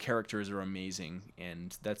shelf. The characters are amazing,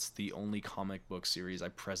 and that's the only comic book series I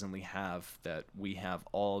presently have that we have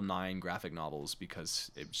all 9 graphic novels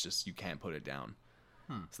because it's just you can't put it down.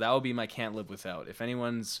 So that would be my can't live without. If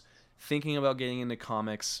anyone's thinking about getting into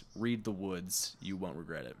comics, read The Woods. You won't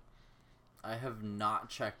regret it. I have not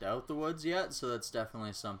checked out The Woods yet, so that's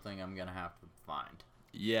definitely something I'm going to have to find.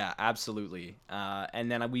 Yeah, absolutely.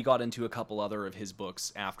 And then we got into a couple other of his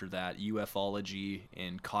books after that, Ufology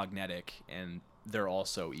and Cognetic, and they're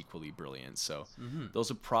also equally brilliant. So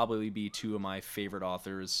those would probably be 2 of my favorite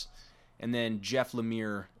authors. And then Jeff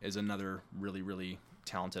Lemire is another really, really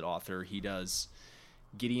talented author. He does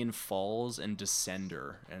Gideon Falls and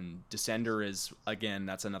Descender. And Descender is, again,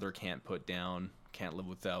 that's another can't put down, can't live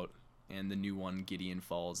without. And the new one, Gideon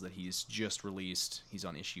Falls, that he's just released. He's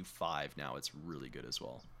on issue 5 now. It's really good as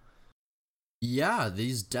well. Yeah,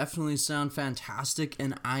 these definitely sound fantastic,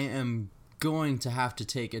 and I am going to have to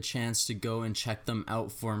take a chance to go and check them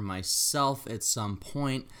out for myself at some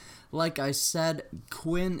point. Like I said,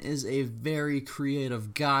 Quinn is a very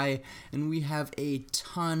creative guy, and we have a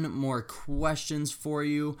ton more questions for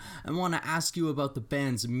you. I want to ask you about the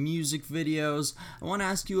band's music videos. I want to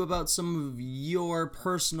ask you about some of your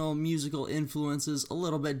personal musical influences a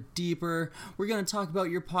little bit deeper. We're going to talk about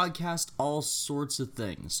your podcast, all sorts of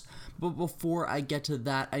things. But before I get to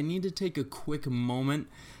that, I need to take a quick moment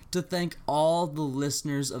to thank all the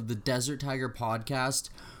listeners of the Desert Tiger podcast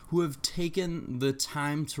who have taken the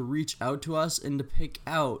time to reach out to us and to pick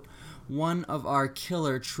out one of our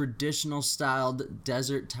killer traditional styled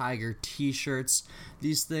Desert Tiger t-shirts.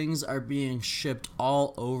 These things are being shipped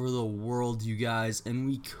all over the world, you guys, and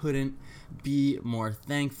we couldn't be more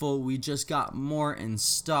thankful. We just got more in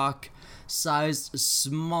stock, sized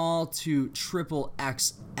small to triple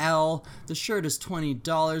XL. The shirt is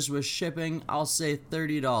 $20 with shipping. I'll say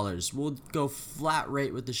 $30. We'll go flat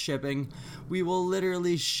rate with the shipping. We will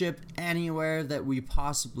literally ship anywhere that we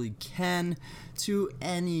possibly can to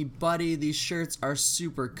anybody. These shirts are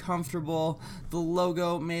super comfortable. The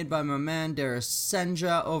logo made by my man Darius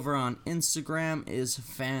Senja over on Instagram is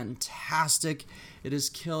fantastic. It is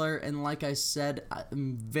killer, and like I said,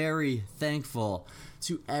 I'm very thankful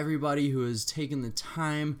to everybody who has taken the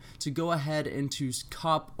time to go ahead and to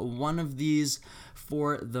cop one of these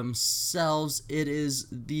for themselves. It is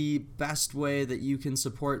the best way that you can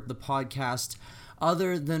support the podcast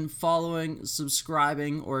other than following,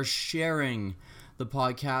 subscribing, or sharing the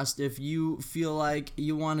podcast. If you feel like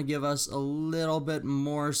you want to give us a little bit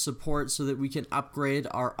more support so that we can upgrade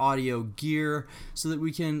our audio gear, so that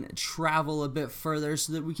we can travel a bit further,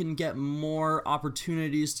 so that we can get more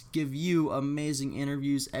opportunities to give you amazing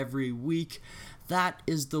interviews every week, that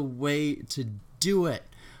is the way to do it.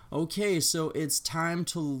 Okay, so it's time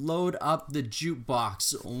to load up the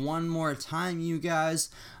jukebox one more time, you guys.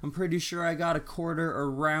 I'm pretty sure I got a quarter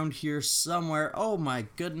around here somewhere. Oh my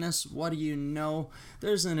goodness, what do you know?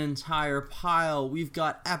 There's an entire pile. We've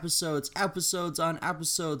got episodes on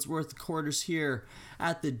episodes worth of quarters here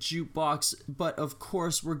at the jukebox. But of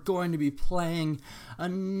course, we're going to be playing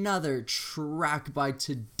another track by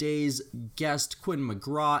today's guest, Quinn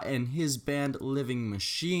McGraw, and his band Living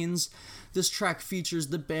Machines. This track features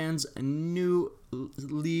the band's new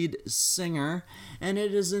lead singer, and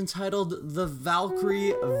it is entitled The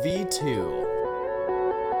Valkyrie V2.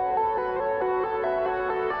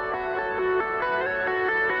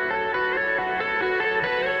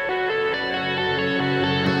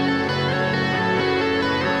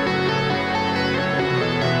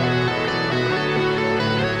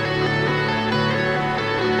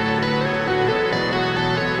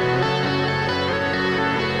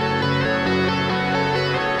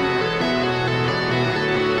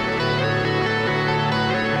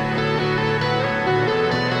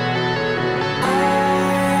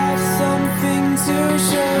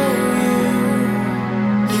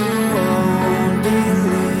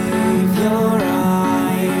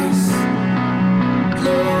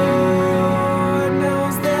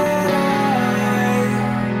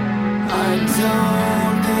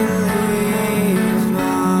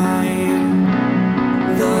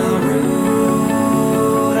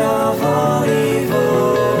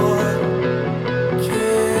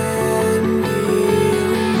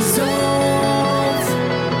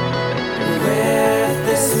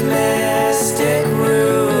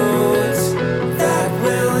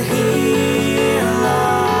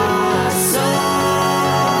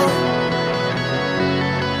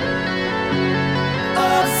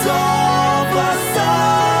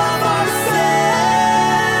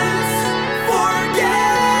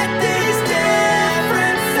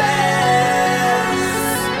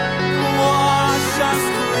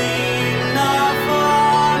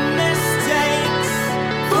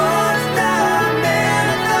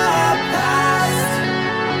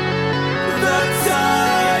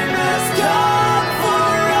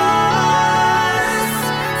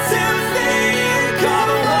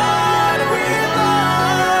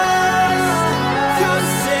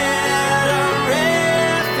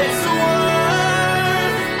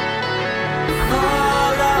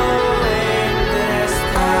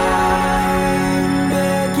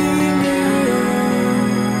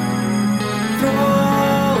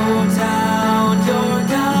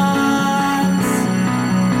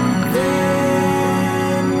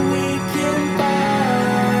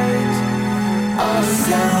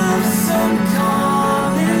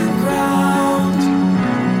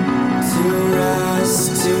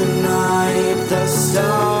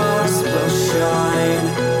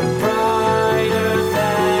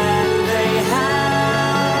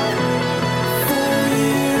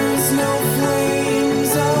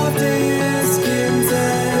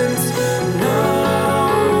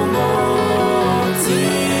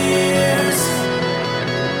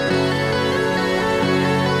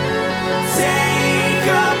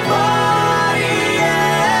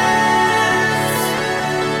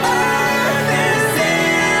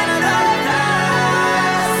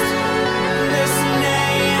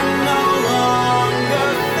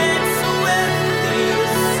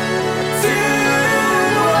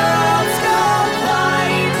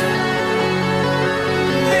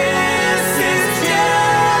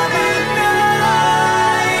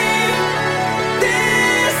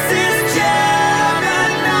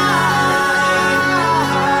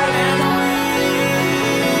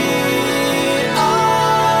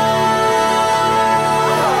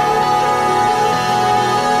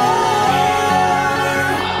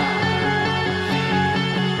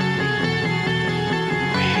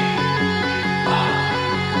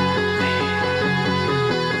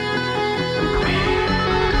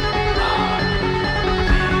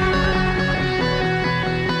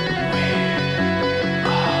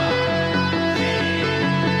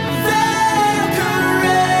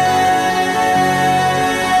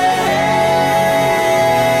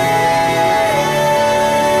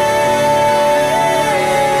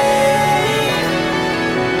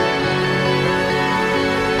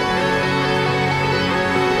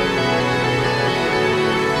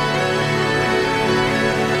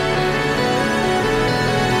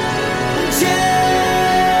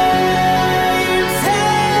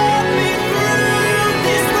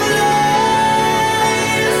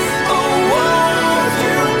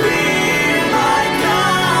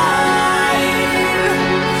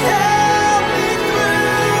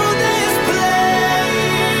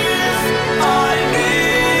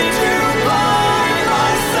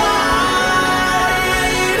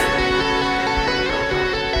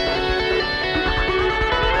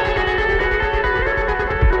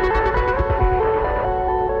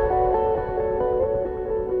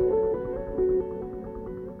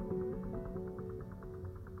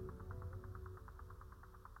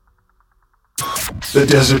 The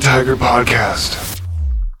Desert Tiger Podcast.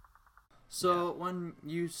 So, when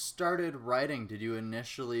you started writing, did you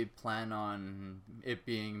initially plan on it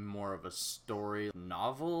being more of a story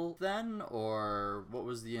novel then, or what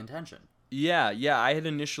was the intention? Yeah, I had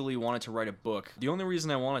initially wanted to write a book. The only reason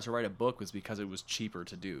I wanted to write a book was because it was cheaper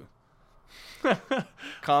to do.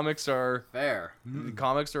 Comics are Fair.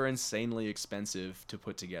 insanely expensive to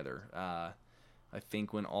put together. I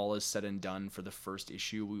think when all is said and done for the first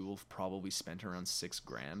issue, we will probably spend around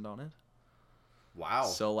 $6,000 on it. Wow.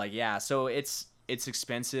 So it's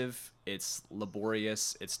expensive, it's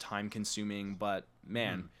laborious, it's time consuming, but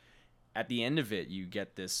man, at the end of it, you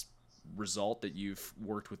get this result that you've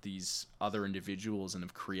worked with these other individuals and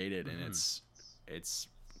have created, and it's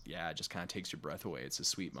it just kind of takes your breath away. It's a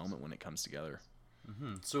sweet moment when it comes together.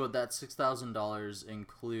 So would that $6,000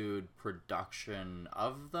 include production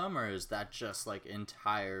of them, or is that just like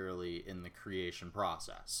entirely in the creation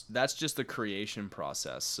process? That's just the creation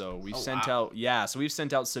process. So we've we've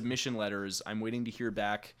sent out submission letters. I'm waiting to hear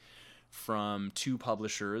back from 2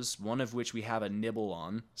 publishers, one of which we have a nibble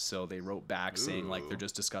on. So they wrote back saying like they're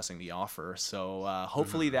just discussing the offer. So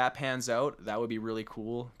hopefully that pans out. That would be really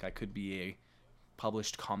cool. I could be a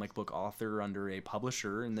published comic book author under a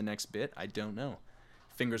publisher in the next bit. I don't know.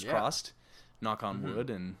 Fingers crossed. Knock on wood,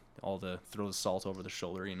 and all the throw the salt over the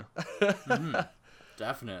shoulder, you know.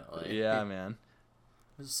 Definitely. Yeah, man.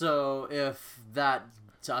 So if that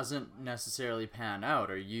doesn't necessarily pan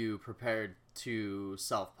out, are you prepared to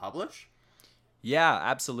self-publish? Yeah,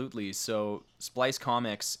 absolutely. So Splice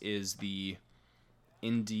Comics is the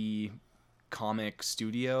indie comic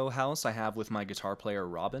studio house I have with my guitar player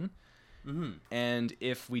Robin. And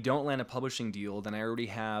if we don't land a publishing deal, then I already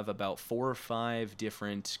have about 4 or 5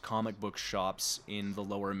 different comic book shops in the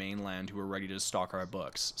lower mainland who are ready to stock our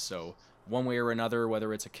books. So one way or another,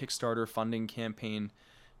 whether it's a Kickstarter funding campaign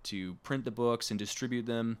to print the books and distribute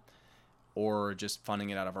them, or just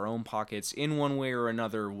funding it out of our own pockets, in one way or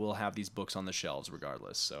another, we'll have these books on the shelves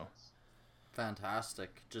regardless. So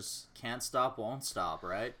fantastic. Just can't stop, won't stop,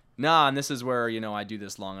 right? Nah, and this is where, I do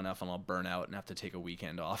this long enough and I'll burn out and have to take a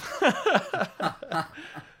weekend off.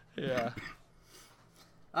 Yeah.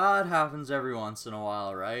 It happens every once in a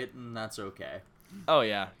while, right? And that's okay. Oh,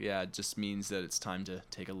 yeah. Yeah, it just means that it's time to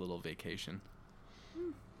take a little vacation.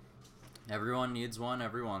 Everyone needs one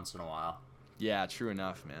every once in a while. Yeah, true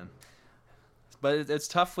enough, man. But it's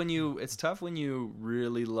tough when you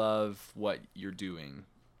really love what you're doing.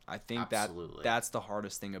 I think that's the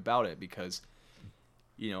hardest thing about it, because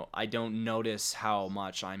I don't notice how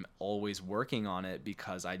much I'm always working on it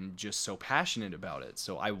because I'm just so passionate about it.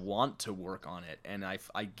 So I want to work on it, and I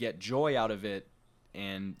get joy out of it,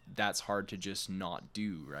 and that's hard to just not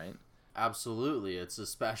do, right? Absolutely. It's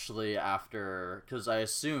especially after, because I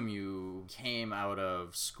assume you came out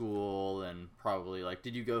of school and probably,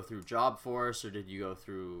 did you go through Job Force or did you go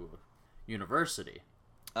through university?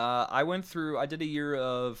 I did a year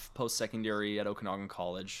of post-secondary at Okanagan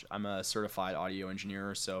College. I'm a certified audio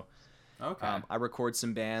engineer, so okay. I record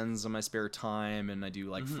some bands on my spare time, and I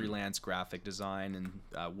do freelance graphic design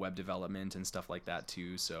and web development and stuff like that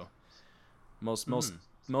too. So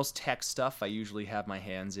most tech stuff I usually have my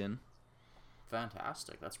hands in.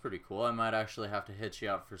 Fantastic. That's pretty cool. I might actually have to hit you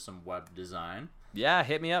up for some web design. Yeah,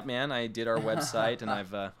 hit me up, man. I did our website, and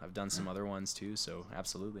I've done some other ones too, so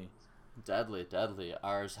absolutely. Deadly.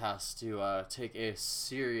 Ours has to take a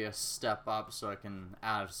serious step up so I can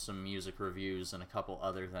add some music reviews and a couple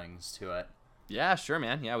other things to it. Yeah, sure,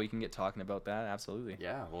 man. Yeah, we can get talking about that. Absolutely.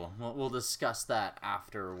 Yeah, we'll discuss that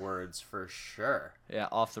afterwards for sure. Yeah,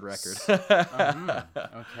 off the record.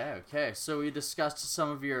 Okay. So we discussed some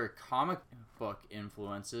of your comic book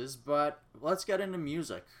influences, but let's get into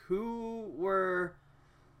music. Who were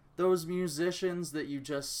those musicians that you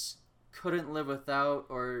just couldn't live without,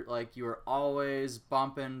 or you were always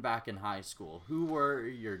bumping back in high school? Who were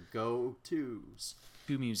your go-tos?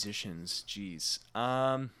 2 musicians, jeez.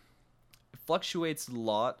 It fluctuates a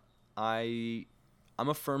lot. I'm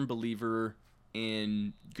a firm believer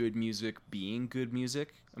in good music being good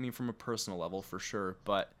music. I mean, from a personal level, for sure,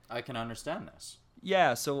 but I can understand this.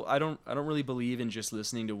 Yeah, so I don't really believe in just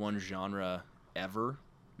listening to one genre ever.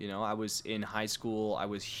 I was in high school, I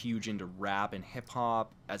was huge into rap and hip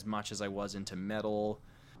hop as much as I was into metal.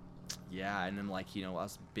 Yeah, and then I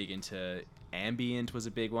was big into ambient, was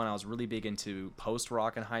a big one. I was really big into post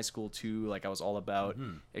rock in high school too. I was all about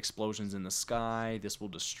Explosions in the Sky, This Will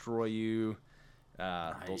Destroy You.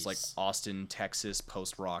 Nice. Those Austin, Texas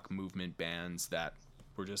post rock movement bands that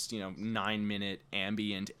were just 9-minute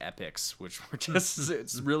ambient epics, which were just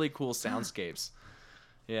it's really cool soundscapes.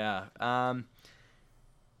 Yeah.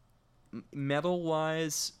 Metal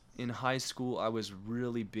wise, in high school, I was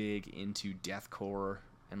really big into deathcore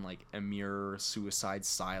and like Amir, Suicide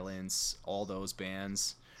Silence, all those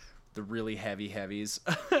bands, the really heavy heavies.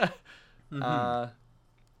 Yeah,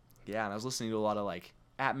 and I was listening to a lot of like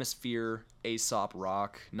Atmosphere, Aesop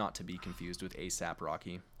Rock, not to be confused with ASAP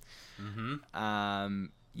Rocky.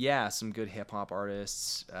 Yeah, some good hip hop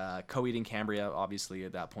artists. Coheed and Cambria, obviously,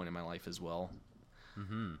 at that point in my life as well.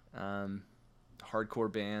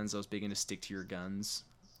 Hardcore bands. I was big into Stick to Your Guns.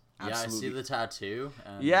 Absolutely. Yeah, I see the tattoo.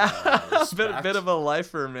 And, Yeah, respect. bit of a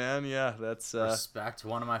lifer, man. Yeah, that's Respect,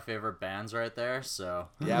 one of my favorite bands right there. So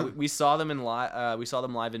yeah, we saw them in live. We saw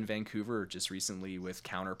them live in Vancouver just recently with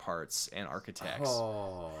Counterparts and Architects.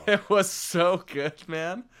 Oh, It was so good,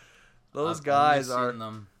 man. Those I've guys only are seen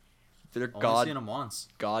them. they're Only seen them once.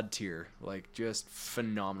 god tier, like just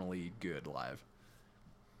phenomenally good live.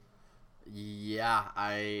 Yeah,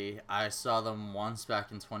 I saw them once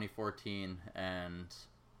back in 2014, and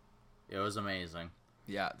it was amazing.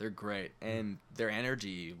 Yeah, they're great, and their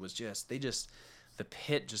energy was the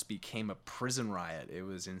pit just became a prison riot. It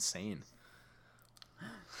was insane.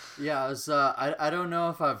 Yeah, it was, I don't know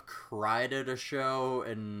if I've cried at a show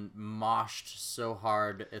and moshed so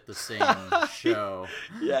hard at the same show.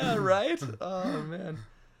 Yeah, right. Oh man.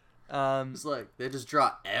 It's like they just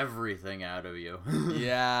draw everything out of you.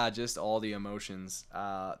 Yeah, just all the emotions.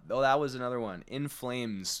 Oh, that was another one. In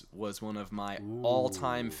Flames was one of my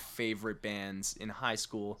all-time favorite bands in high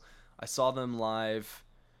school. I saw them live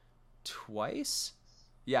twice.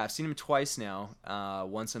 Yeah, I've seen them twice now.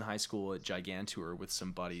 Once in high school at Gigantour with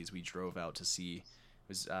some buddies. We drove out to see. It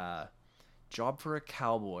was Job for a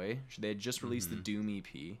Cowboy. They had just released the Doom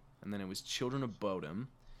EP, and then it was Children of Bodom,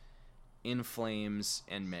 In Flames,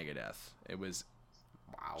 and Megadeth. It was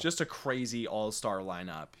just a crazy all-star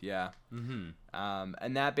lineup. Yeah.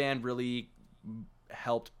 And that band really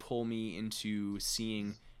helped pull me into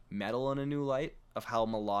seeing metal in a new light of how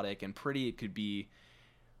melodic and pretty it could be,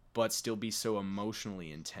 but still be so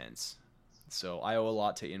emotionally intense. So I owe a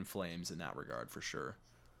lot to In Flames in that regard, for sure.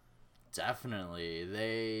 Definitely.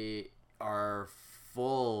 They are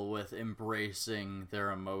full with embracing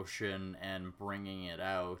their emotion and bringing it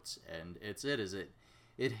out, and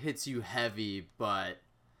it hits you heavy, but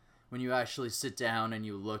when you actually sit down and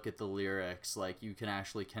you look at the lyrics, like, you can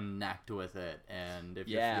actually connect with it, and if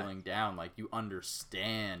you're feeling down, like, you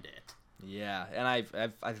understand it. Yeah, and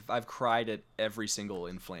I've cried at every single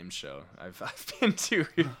In Flames show I've been to.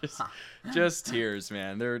 Just tears,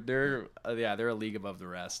 man. They're a league above the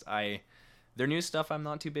rest. Their new stuff I'm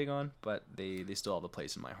not too big on, but they still have a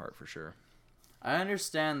place in my heart for sure. I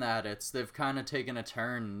understand that they've kind of taken a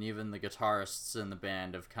turn, and even the guitarists in the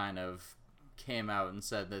band have kind of came out and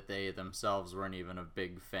said that they themselves weren't even a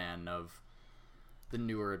big fan of the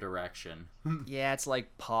newer direction. Yeah, it's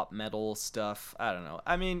like pop metal stuff. I don't know.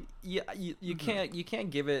 I mean, you can't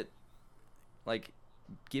give it, like,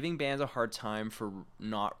 giving bands a hard time for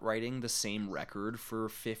not writing the same record for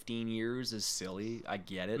 15 years is silly. I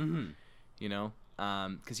get it. You know,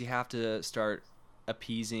 because you have to start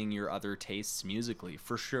appeasing your other tastes musically,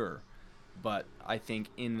 for sure. But I think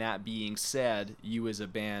in that being said, you as a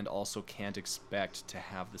band also can't expect to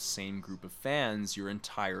have the same group of fans your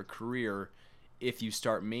entire career if you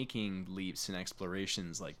start making leaps and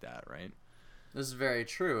explorations like that, right? This is very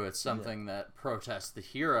true. It's something that Protest the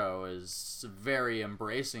Hero is very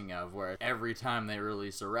embracing of, where every time they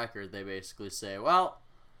release a record, they basically say, well,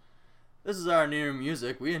 this is our new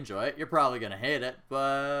music. We enjoy it. You're probably going to hate it,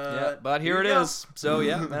 but here it is. So,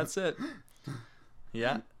 yeah, that's it.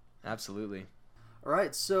 Yeah, absolutely. All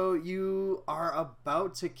right, so you are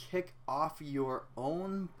about to kick off your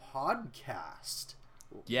own podcast.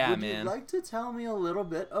 Yeah, Would man. you like to tell me a little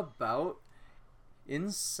bit about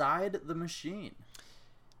Inside the Machine?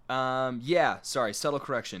 Yeah, sorry, subtle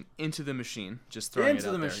correction. Into the Machine. Just throwing Into it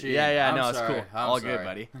out the there. Machine. Yeah, I'm no, it's sorry. cool. I'm All sorry. good,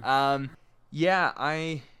 buddy. Yeah,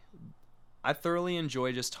 I thoroughly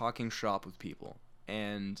enjoy just talking shop with people,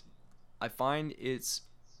 and I find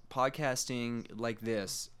podcasting like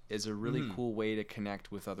this is a really cool way to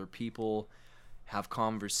connect with other people, have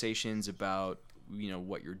conversations about, you know,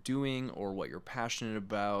 what you're doing or what you're passionate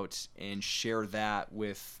about, and share that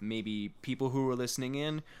with maybe people who are listening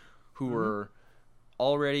in who are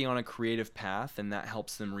already on a creative path, and that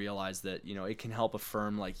helps them realize that, you know, it can help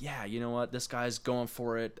affirm, like, yeah, you know what, this guy's going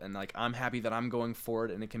for it, and like, I'm happy that I'm going for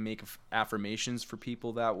it, and it can make affirmations for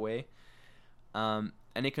people that way.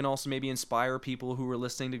 And it can also maybe inspire people who are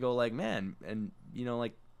listening to go like, man, and, you know,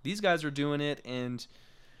 like, these guys are doing it, and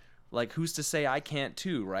like, who's to say I can't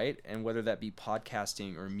too, right? And whether that be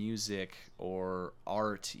podcasting or music or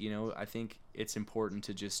art, you know, I think it's important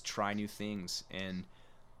to just try new things. And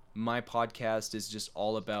my podcast is just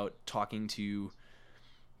all about talking to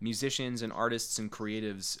musicians and artists and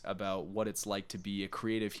creatives about what it's like to be a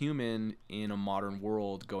creative human in a modern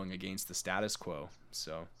world going against the status quo.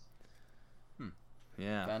 So,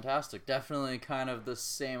 yeah. Fantastic. Definitely kind of the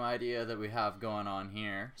same idea that we have going on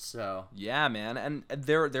here. So Yeah, man. And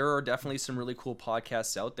there are definitely some really cool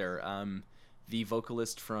podcasts out there. The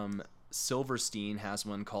vocalist from Silverstein has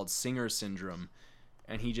one called Singer Syndrome,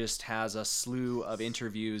 and he just has a slew of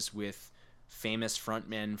interviews with famous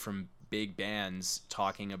frontmen from big bands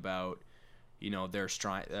talking about, you know, their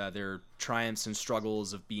triumphs and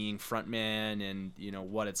struggles of being frontmen, and, you know,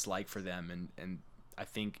 what it's like for them. And I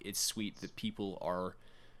think it's sweet that people are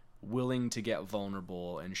willing to get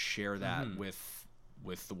vulnerable and share that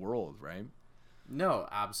with the world, right? no,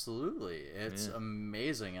 absolutely. It's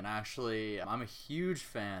amazing. And actually, I'm a huge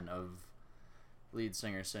fan of Lead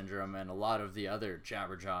Singer Syndrome and a lot of the other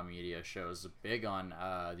Jabberjaw media shows. Big on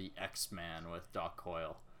the X-Man with Doc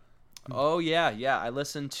Coyle. Oh, yeah. I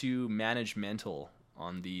listened to Managemental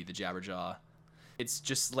on the Jabberjaw. It's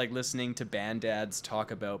just like listening to band dads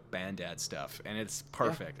talk about band dad stuff, and it's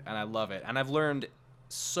perfect, and I love it. And I've learned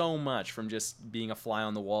so much from just being a fly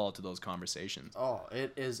on the wall to those conversations. Oh,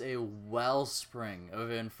 it is a wellspring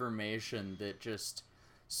of information that just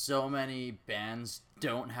so many bands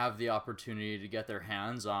don't have the opportunity to get their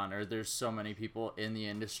hands on, or there's so many people in the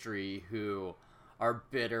industry who are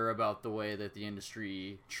bitter about the way that the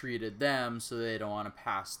industry treated them, so they don't want to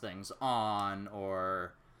pass things on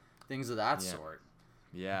or things of that sort.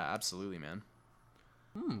 Yeah, absolutely, man.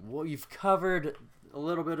 Well, you've covered a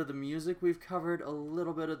little bit of the music, we've covered a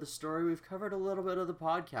little bit of the story, we've covered a little bit of the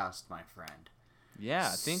podcast, my friend. Yeah,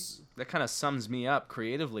 I think that kind of sums me up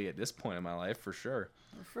creatively at this point in my life, for sure.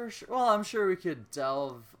 For sure. Well, I'm sure we could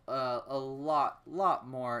delve a lot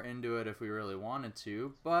more into it if we really wanted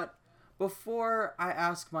to, but before I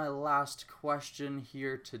ask my last question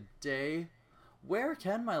here today, where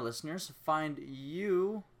can my listeners find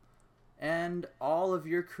you and all of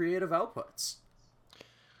your creative outputs?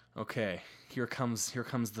 Okay, here comes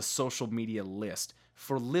the social media list.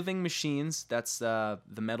 For Living Machines, that's the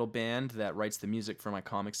metal band that writes the music for my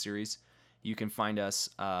comic series. You can find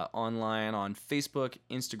us online on Facebook,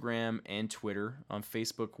 Instagram, and Twitter. On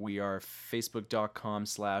Facebook, we are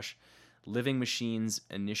facebook.com/Living Machines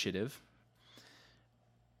Initiative.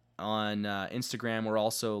 On Instagram, we're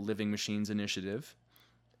also Living Machines Initiative.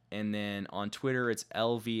 And then on Twitter, it's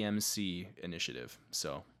LVMC Initiative.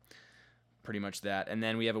 So pretty much that. And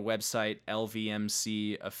then we have a website,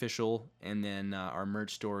 LVMC Official. And then our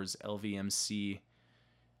merch store is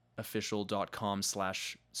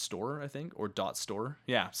lvmcofficial.com/store, I think, or .store.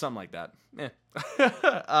 Yeah, something like that.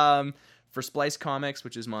 For Splice Comics,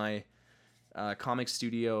 which is my comic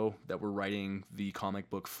studio that we're writing the comic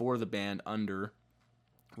book for the band under,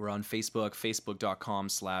 we're on Facebook,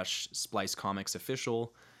 facebook.com/Splice Comics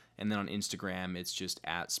Official. And then on Instagram, it's just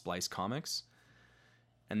 @Splice Comics.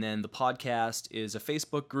 And then the podcast is a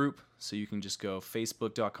Facebook group. So you can just go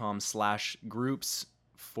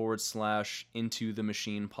facebook.com/groups/Into the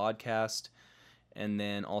Machine Podcast. And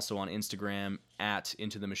then also on Instagram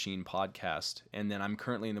 @Into the Machine Podcast. And then I'm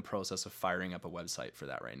currently in the process of firing up a website for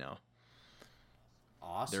that right now.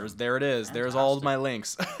 Awesome. There it is. Fantastic. There's all of my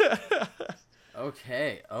links.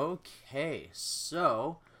 Okay.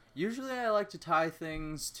 So, usually I like to tie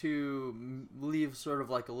things to leave sort of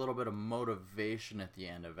like a little bit of motivation at the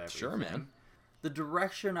end of everything. Sure, man. The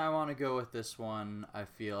direction I want to go with this one, I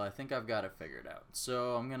think I've got it figured out.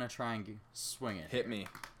 So, I'm going to try and swing it. Hit me.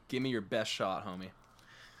 Give me your best shot, homie.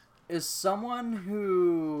 Is someone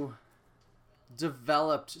who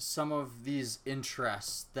developed some of these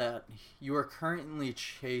interests that you are currently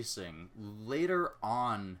chasing later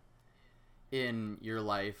on in your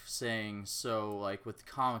life, saying, so like with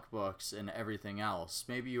comic books and everything else,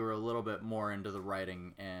 maybe you were a little bit more into the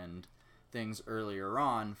writing and things earlier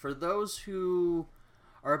on. For those who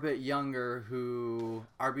are a bit younger, who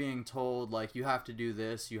are being told, like, you have to do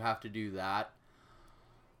this, you have to do that,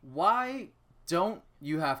 why don't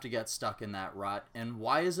you have to get stuck in that rut? And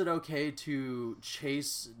why is it okay to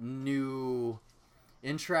chase new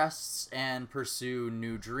interests and pursue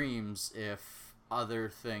new dreams if other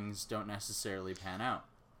things don't necessarily pan out?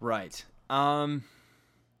 Right.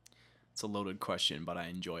 It's a loaded question, but I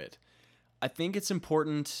enjoy it. I think it's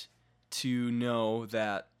important to know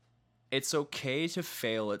that it's okay to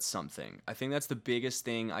fail at something. I think that's the biggest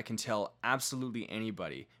thing I can tell absolutely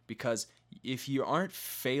anybody, because if you aren't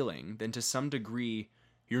failing, then to some degree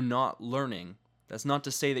you're not learning. That's not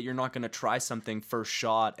to say that you're not going to try something first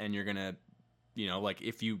shot and you're going to, like,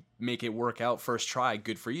 if you make it work out first try,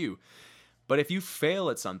 good for you. But if you fail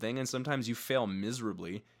at something, and sometimes you fail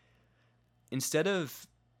miserably, instead of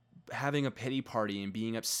having a pity party and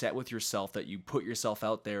being upset with yourself that you put yourself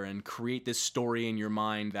out there and create this story in your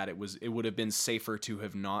mind that it would have been safer to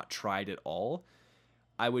have not tried at all,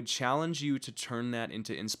 I would challenge you to turn that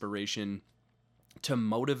into inspiration to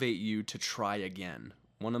motivate you to try again.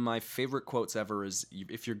 One of my favorite quotes ever is,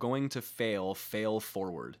 if you're going to fail, fail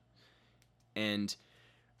forward. And,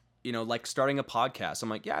 you know, like starting a podcast, I'm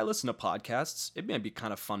like, yeah, I listen to podcasts. It may be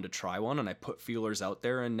kind of fun to try one. And I put feelers out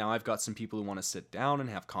there. And now I've got some people who want to sit down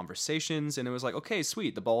and have conversations. And it was like, okay,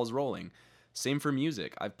 sweet. The ball is rolling. Same for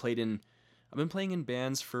music. I've been playing in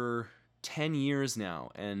bands for 10 years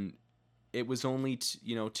now. And it was only,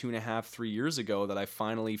 2.5, 3 years ago that I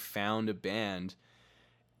finally found a band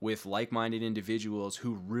with like-minded individuals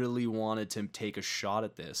who really wanted to take a shot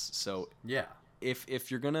at this. So Yeah. if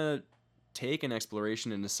you're gonna take an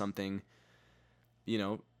exploration into something,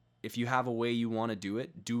 if you have a way you want to do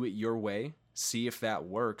it your way. See if that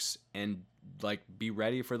works, and like be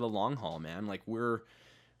ready for the long haul, man. Like, we're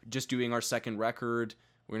just doing our second record.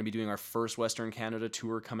 We're gonna be doing our first Western Canada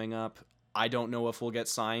tour coming up. I don't know if we'll get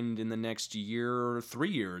signed in the next year or 3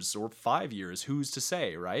 years or 5 years. Who's to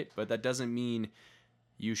say, right? But that doesn't mean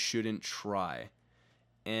you shouldn't try.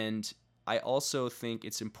 And I also think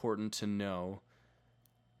it's important to know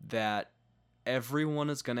that everyone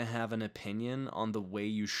is going to have an opinion on the way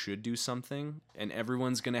you should do something, and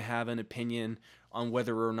everyone's going to have an opinion on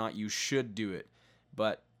whether or not you should do it.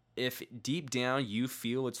 But if deep down you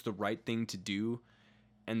feel it's the right thing to do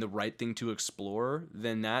and the right thing to explore,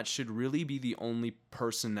 then that should really be the only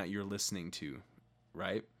person that you're listening to,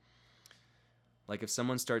 right? Like, if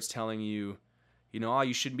someone starts telling you, oh,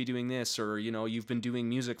 you shouldn't be doing this, or, you've been doing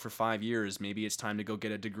music for 5 years, maybe it's time to go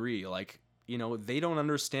get a degree. Like, they don't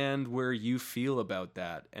understand where you feel about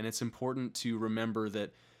that. And it's important to remember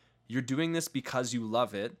that you're doing this because you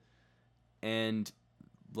love it, and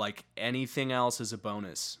like anything else is a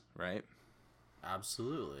bonus, right?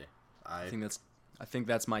 Absolutely. I think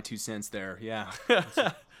that's my 2 cents there. Yeah.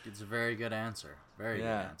 It's a very good answer. Very good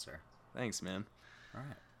answer. Thanks, man. All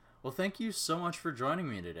right. Well, thank you so much for joining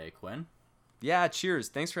me today, Quinn. Yeah, cheers.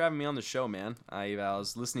 Thanks for having me on the show, man. I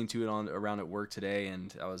was listening to it around at work today,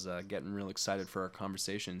 and I was getting real excited for our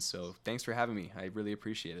conversation. So thanks for having me. I really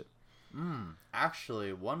appreciate it.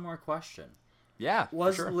 Actually, one more question. Yeah,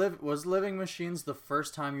 Was sure. was Living Machines the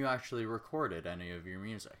first time you actually recorded any of your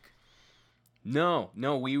music? No,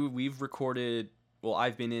 we've recorded. Well,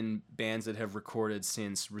 I've been in bands that have recorded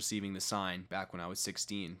since Receiving the Sign back when I was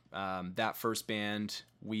 16. That first band,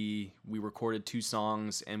 we recorded 2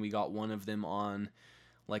 songs, and we got one of them on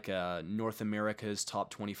like a North America's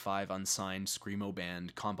Top 25 Unsigned Screamo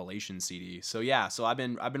Band compilation CD. So yeah, I've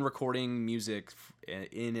been recording music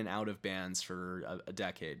in and out of bands for a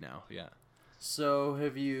decade now. Yeah. So,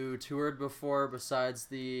 have you toured before besides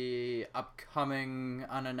the upcoming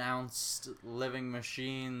unannounced Living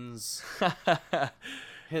Machines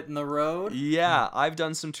hitting the road? Yeah, I've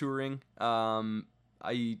done some touring. No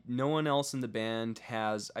one else in the band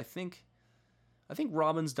has. I think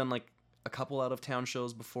Robin's done like a couple out of town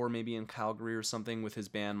shows before, maybe in Calgary or something with his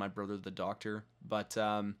band, My Brother the Doctor. But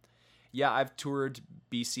yeah, I've toured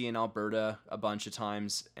BC and Alberta a bunch of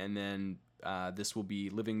times, and then this will be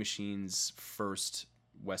Living Machine's first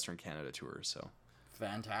Western Canada tour. So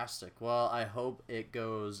fantastic. Well, I hope it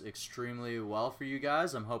goes extremely well for you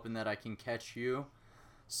guys. I'm hoping that I can catch you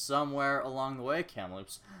somewhere along the way,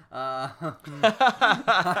 Kamloops. Yeah,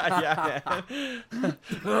 man.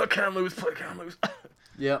 Kamloops, play Kamloops.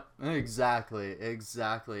 Yep,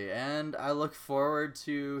 exactly. And I look forward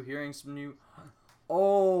to hearing some new...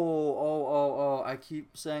 Oh, I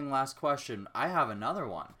keep saying last question. I have another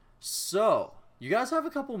one. So, you guys have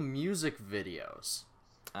a couple music videos.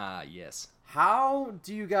 Yes. How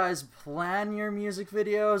do you guys plan your music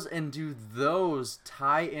videos, and do those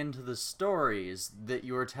tie into the stories that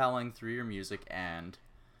you are telling through your music and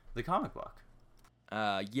the comic book?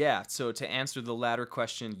 Yeah, so to answer the latter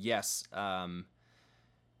question, yes. Well,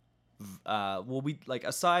 we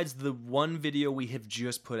asides the one video we have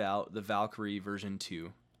just put out, the Valkyrie version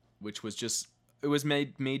 2, which was it was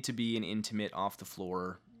made to be an intimate off the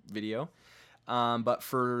floor video. But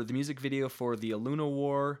for the music video for the Aluna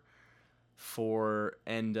War,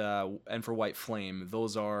 and for White Flame,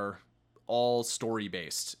 those are all story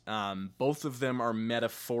based. Both of them are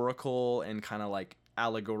metaphorical and kind of like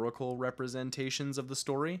allegorical representations of the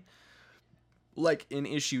story. Like in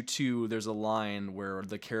issue 2, there's a line where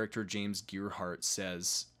the character James Gearhart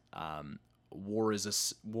says, war is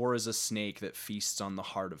a snake that feasts on the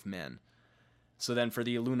heart of men. So then for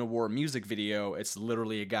the Aluna War music video, it's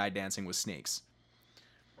literally a guy dancing with snakes.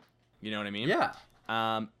 You know what I mean? Yeah.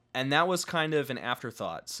 And that was kind of an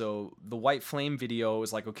afterthought. So the White Flame video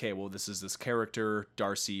was like, okay, well, this is this character,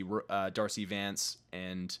 Darcy Vance,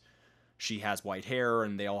 and she has white hair,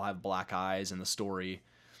 and they all have black eyes in the story.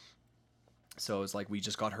 So it's like we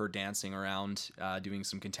just got her dancing around, doing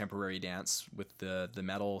some contemporary dance with the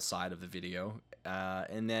metal side of the video.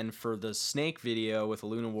 And then for the Snake video with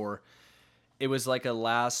Lunawar, it was like a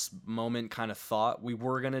last moment kind of thought. We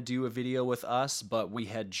were going to do a video with us, but we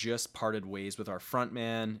had just parted ways with our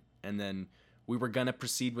frontman. And then we were going to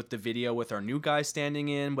proceed with the video with our new guy standing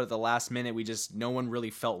in. But at the last minute, no one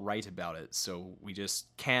really felt right about it. So we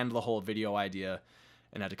just canned the whole video idea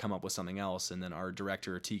and had to come up with something else. And then our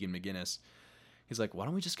director, Tegan McGinnis, he's like, why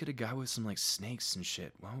don't we just get a guy with some like snakes and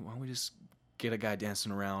shit? Why don't we just get a guy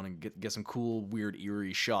dancing around and get some cool, weird,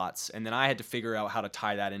 eerie shots? And then I had to figure out how to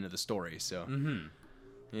tie that into the story. So,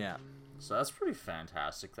 yeah. So that's pretty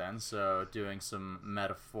fantastic then. So doing some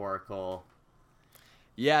metaphorical...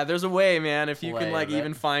 Yeah, there's a way, man. If you can, like, of it.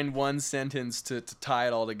 even find one sentence to tie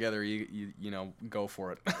it all together, you know, go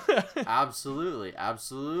for it. Absolutely.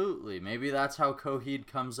 Maybe that's how Coheed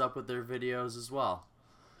comes up with their videos as well.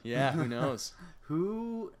 Yeah, who knows?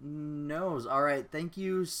 Who knows? All right, thank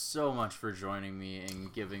you so much for joining me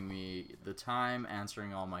and giving me the time,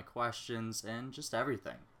 answering all my questions, and just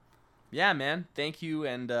everything. Yeah, man. Thank you,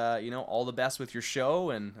 and, you know, all the best with your show,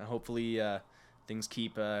 and hopefully things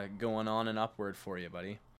keep going on and upward for you,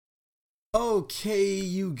 buddy. Okay,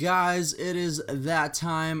 you guys, it is that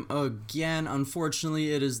time again.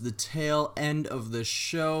 Unfortunately, it is the tail end of the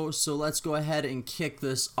show, so let's go ahead and kick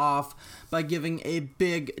this off by giving a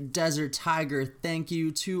big Desert Tiger thank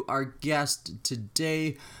you to our guest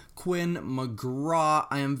today, Quinn McGraw.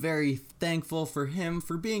 I am very thankful for him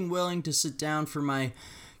for being willing to sit down for my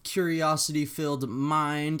curiosity-filled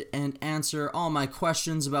mind and answer all my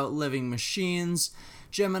questions about living machines,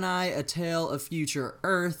 Gemini, A Tale of Future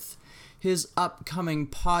Earth, his upcoming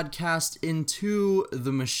podcast, Into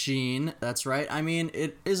the Machine. That's right. I mean,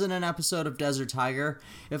 it isn't an episode of Desert Tiger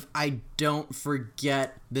if I don't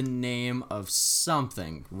forget the name of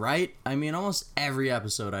something, right? I mean, almost every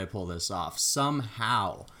episode I pull this off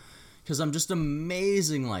somehow, because I'm just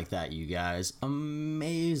amazing like that, you guys.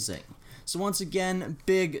 Amazing. So once again,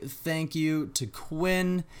 big thank you to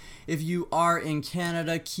Quinn. If you are in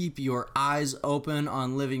Canada, keep your eyes open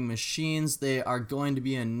on Living Machines. They are going to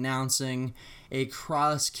be announcing a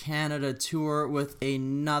cross-Canada tour with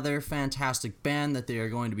another fantastic band that they are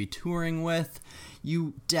going to be touring with.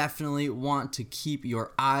 You definitely want to keep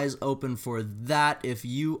your eyes open for that if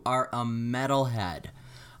you are a metalhead.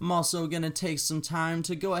 I'm also going to take some time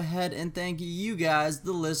to go ahead and thank you guys,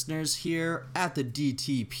 the listeners here at the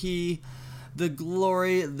DTP. The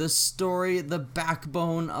glory, the story, the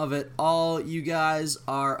backbone of it all. You guys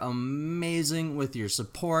are amazing with your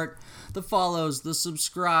support. The follows, the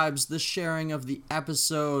subscribes, the sharing of the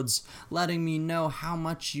episodes, letting me know how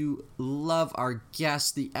much you love our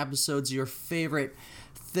guests, the episodes, your favorite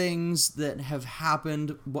things that have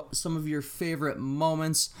happened, some of your favorite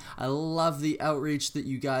moments. I love the outreach that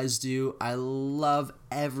you guys do. I love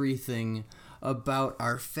everything about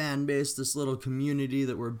our fan base, this little community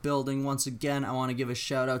that we're building. Once again, I want to give a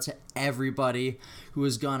shout out to everybody who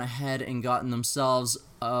has gone ahead and gotten themselves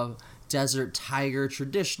a Desert Tiger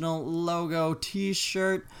traditional logo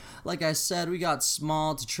t-shirt. Like I said, we got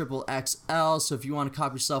small to triple XL, so if you want to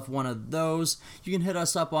cop yourself one of those, you can hit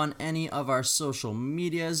us up on any of our social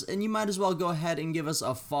medias, and you might as well go ahead and give us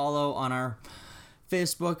a follow on our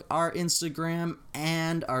Facebook, our Instagram,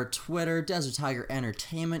 and our Twitter, Desert Tiger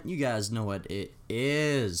Entertainment. You guys know what it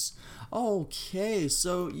is. Okay,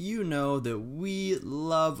 so you know that we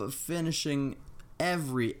love finishing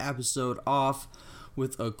every episode off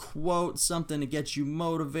with a quote, something to get you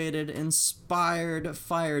motivated, inspired,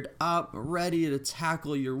 fired up, ready to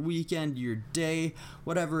tackle your weekend, your day,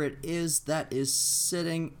 whatever it is that is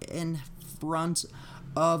sitting in front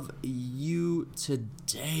of you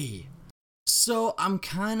today. So I'm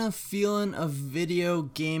kind of feeling a video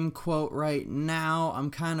game quote right now.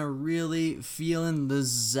 I'm kind of really feeling the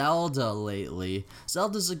Zelda lately.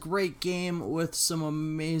 Zelda's a great game with some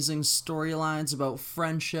amazing storylines about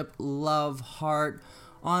friendship, love, heart,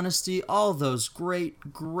 honesty, all those great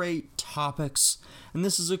topics. And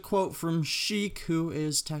this is a quote from Sheik, who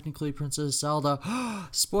is technically Princess Zelda.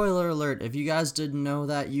 Spoiler alert, if you guys didn't know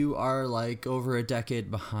that, you are like over a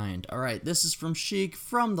decade behind. Alright, this is from Sheik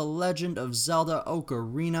from The Legend of Zelda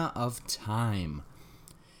Ocarina of Time.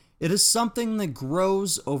 It is something that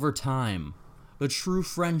grows over time, a true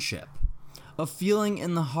friendship, a feeling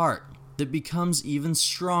in the heart that becomes even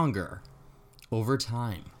stronger over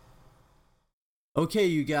time. Okay,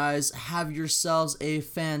 you guys, have yourselves a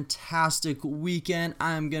fantastic weekend.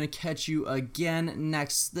 I'm going to catch you again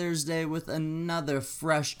next Thursday with another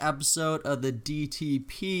fresh episode of the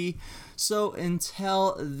DTP. So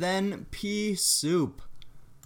until then, peace soup.